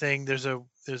doors or anything. There's a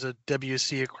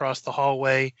WC across the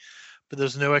hallway, but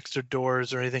there's no extra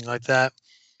doors or anything like that.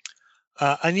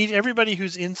 I need everybody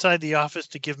who's inside the office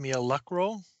to give me a luck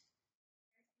roll.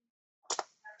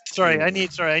 I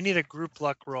need a group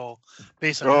luck roll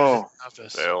based on who's in the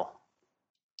office. Fail.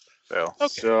 Okay.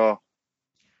 So,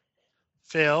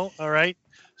 Fail. All right.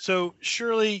 So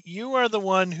Shirley, you are the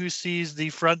one who sees the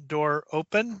front door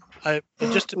open.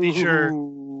 Just to be sure,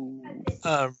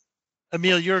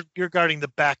 Emil, you're guarding the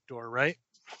back door, right?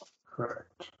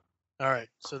 Correct. All right.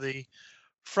 So the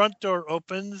front door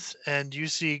opens, and you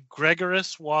see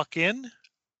Gregorus walk in,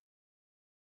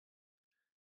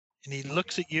 and he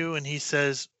looks at you and he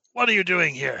says, "What are you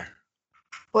doing here?"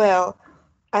 Well,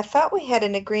 I thought we had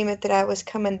an agreement that I was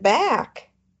coming back.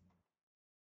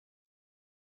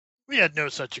 We had no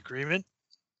such agreement.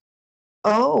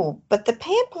 Oh, but the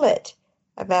pamphlet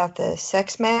about the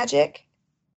sex magic?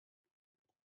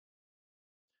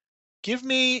 Give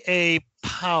me a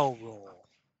POW roll.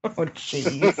 Oh,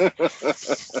 jeez.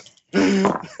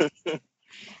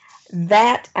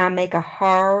 That I make a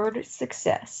hard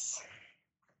success.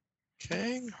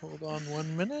 Okay, hold on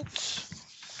 1 minute.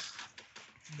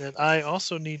 That I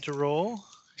also need to roll,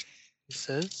 he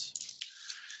says.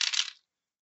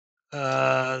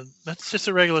 That's just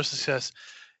a regular success.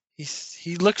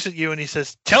 He looks at you and he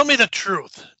says, "Tell me the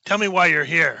truth. Tell me why you're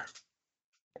here."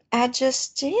 I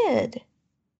just did.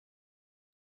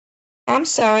 I'm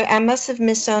sorry, I must have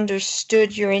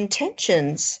misunderstood your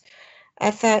intentions.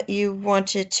 I thought you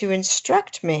wanted to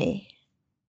instruct me.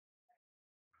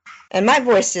 And my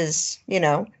voice is,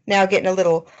 now getting a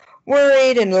little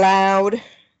worried and loud.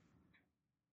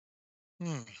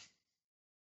 I'm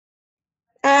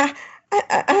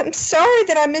sorry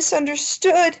that I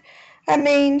misunderstood. I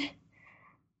mean,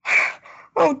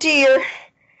 oh dear.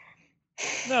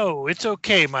 No, it's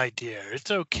okay, my dear.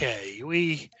 It's okay.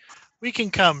 We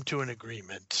can come to an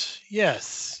agreement.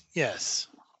 Yes.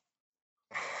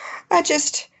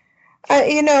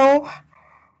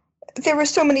 There were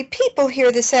so many people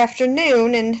here this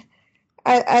afternoon, and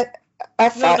I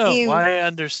thought No, I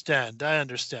understand.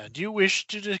 You wish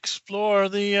to explore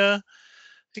the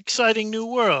exciting new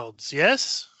worlds,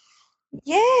 yes?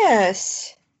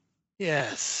 Yes.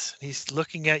 Yes, he's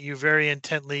looking at you very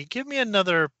intently. Give me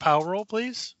another power roll,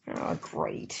 please. Oh,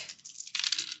 great.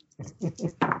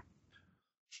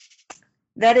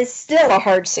 That is still a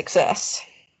hard success.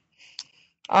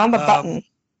 On the button.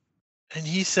 And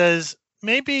he says,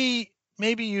 maybe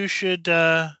you should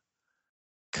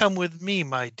come with me,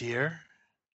 my dear.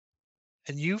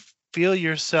 And you feel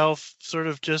yourself sort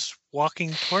of just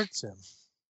walking towards him.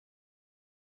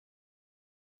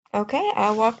 Okay,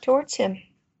 I'll walk towards him.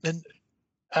 And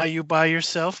are you by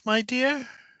yourself, my dear?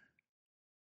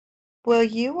 Well,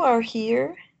 you are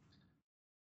here.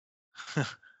 Oh.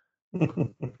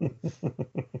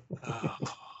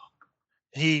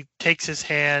 He takes his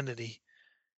hand and he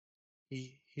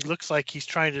looks like he's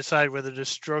trying to decide whether to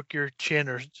stroke your chin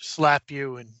or slap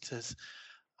you, and says,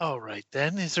 all right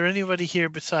then, is there anybody here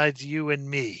besides you and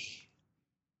me?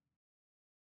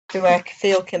 Do I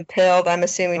feel compelled, I'm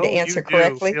assuming, to answer you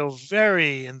correctly? Feel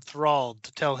very enthralled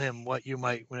to tell him what you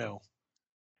might know.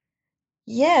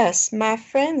 Yes, my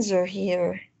friends are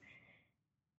here.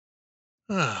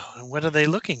 Oh, and what are they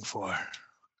looking for?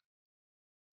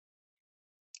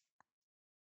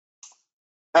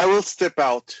 I will step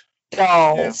out.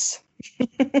 Dolls.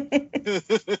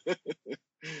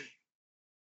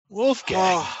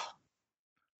 Wolfgang,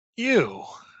 you.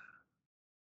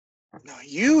 No,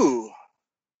 you.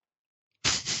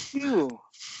 You.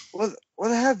 What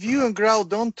have you and Growl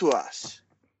done to us?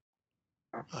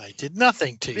 I did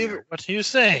nothing to you. What are you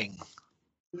saying?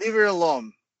 Leave her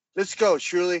alone. Let's go,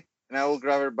 Shirley. And I will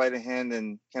grab her by the hand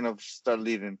and kind of start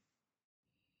leaving.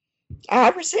 I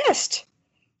resist.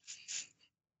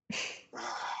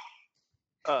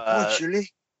 Come on,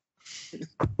 Shirley.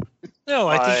 No,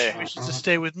 I think she wishes to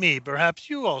stay with me. Perhaps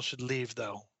you all should leave,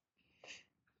 though.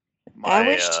 I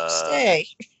wish to stay.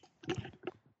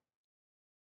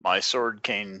 My sword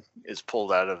cane is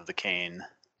pulled out of the cane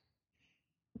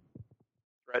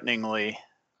threateningly,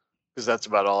 because that's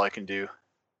about all I can do.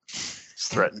 Is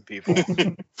threaten people.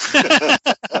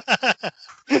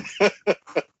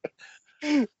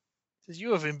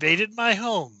 You have invaded my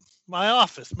home, my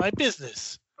office, my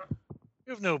business.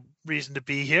 You have no reason to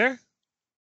be here.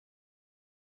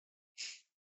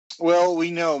 Well, we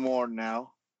know more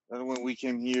now than when we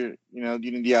came here,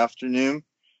 during the afternoon.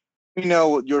 We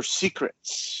know your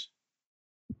secrets,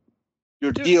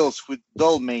 your deals with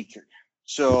Dollmaker.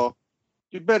 So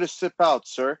you better step out,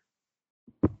 sir.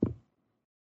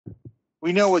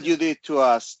 We know what you did to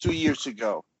us 2 years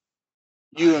ago.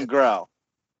 You and Growl.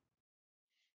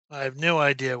 I have no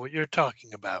idea what you're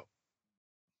talking about.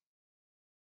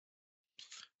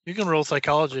 You can roll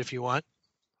psychology if you want.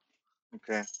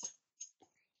 Okay.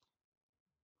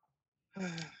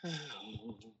 I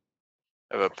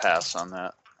have a pass on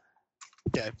that.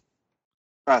 Okay.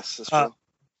 Pass as well.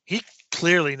 He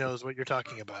clearly knows what you're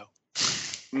talking about.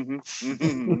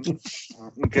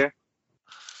 Okay.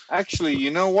 Actually,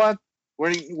 you know what?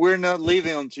 We're not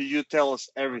leaving until you tell us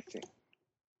everything.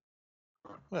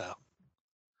 Well,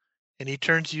 and he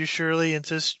turns to you, Shirley, and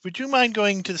says, would you mind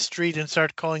going to the street and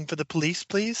start calling for the police,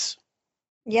 please?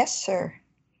 Yes, sir.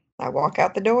 I walk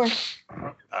out the door.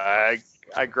 I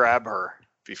grab her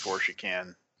before she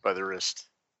can by the wrist.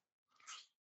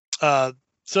 So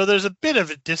there's a bit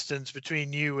of a distance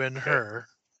between you and her,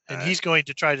 and he's going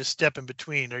to try to step in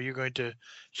between. Are you going to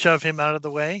shove him out of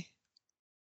the way?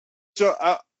 So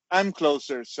I'm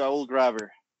closer, so I will grab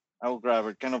her.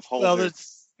 Kind of hold her,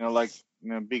 like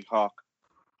big hawk.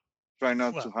 Try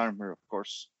not to harm her, of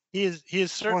course. He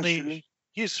is certainly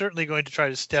going to try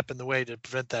to step in the way to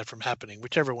prevent that from happening,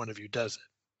 whichever one of you does it.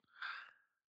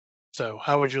 So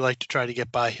how would you like to try to get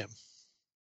by him?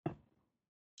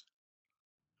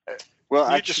 Well,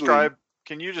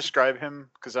 can you describe him?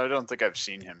 Because I don't think I've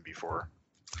seen him before.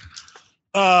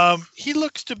 He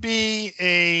looks to be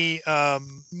a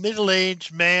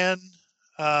middle-aged man,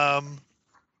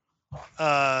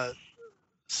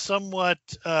 somewhat.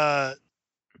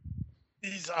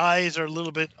 His eyes are a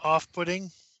little bit off-putting.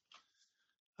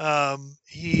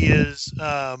 He is.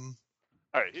 All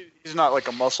right, he's not like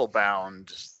a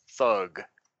muscle-bound thug.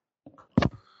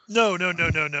 No.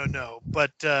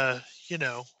 But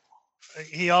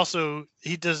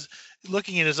he does.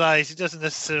 Looking at his eyes, he doesn't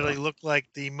necessarily look like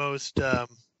the most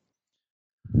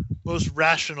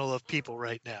rational of people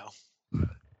right now.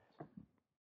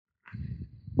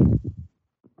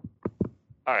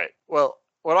 All right. Well,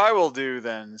 what I will do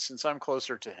then, since I'm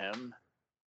closer to him,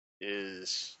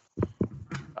 is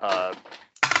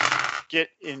get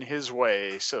in his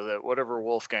way so that whatever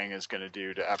Wolfgang is going to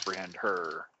do to apprehend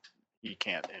her, he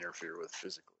can't interfere with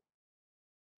physically.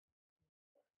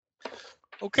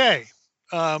 Okay.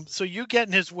 So you get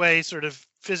in his way, sort of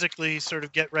physically sort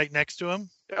of get right next to him.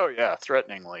 Oh yeah,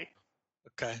 threateningly.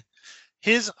 Okay.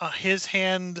 His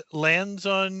hand lands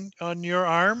on your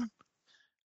arm,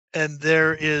 and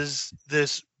there is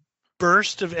this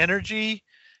burst of energy,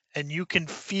 and you can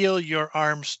feel your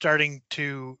arm starting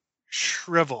to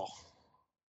shrivel.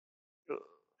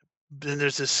 Then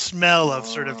there's a smell of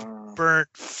sort of burnt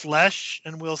flesh,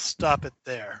 and we'll stop it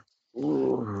there.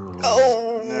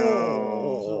 Oh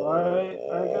No. So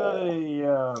I got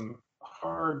a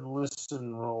hard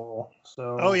listen roll.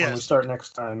 So Oh, when we yes. start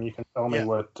next time, you can tell me Yeah.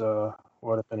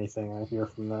 what if anything I hear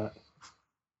from that.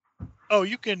 Oh,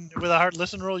 you can, with a hard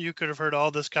listen roll, you could have heard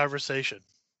all this conversation.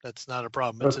 That's not a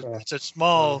problem. It's Okay.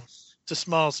 a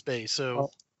small space.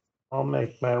 So I'll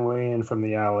make my way in from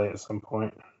the alley at some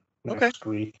point next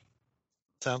week.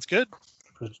 sounds good.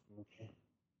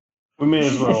 We may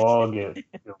as well all get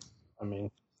killed. I mean,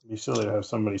 it'd be silly to have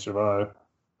somebody survive.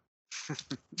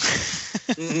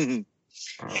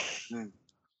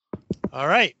 All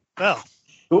right. Well,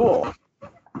 Cool.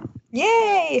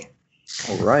 Yay!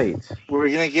 All right. We're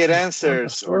gonna get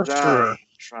answers or Sorcerer. die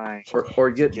trying. Or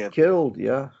get killed,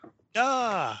 yeah.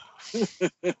 yeah.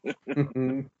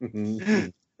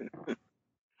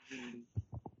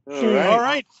 All All right.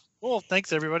 right. Well,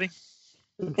 thanks everybody.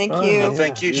 Thank fun, you. Well,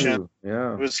 thank you, Sean.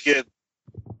 Yeah. It was good.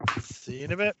 See you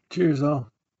in a bit. Cheers, all.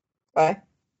 Bye.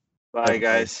 Bye,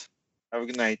 guys. Have a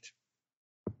good night.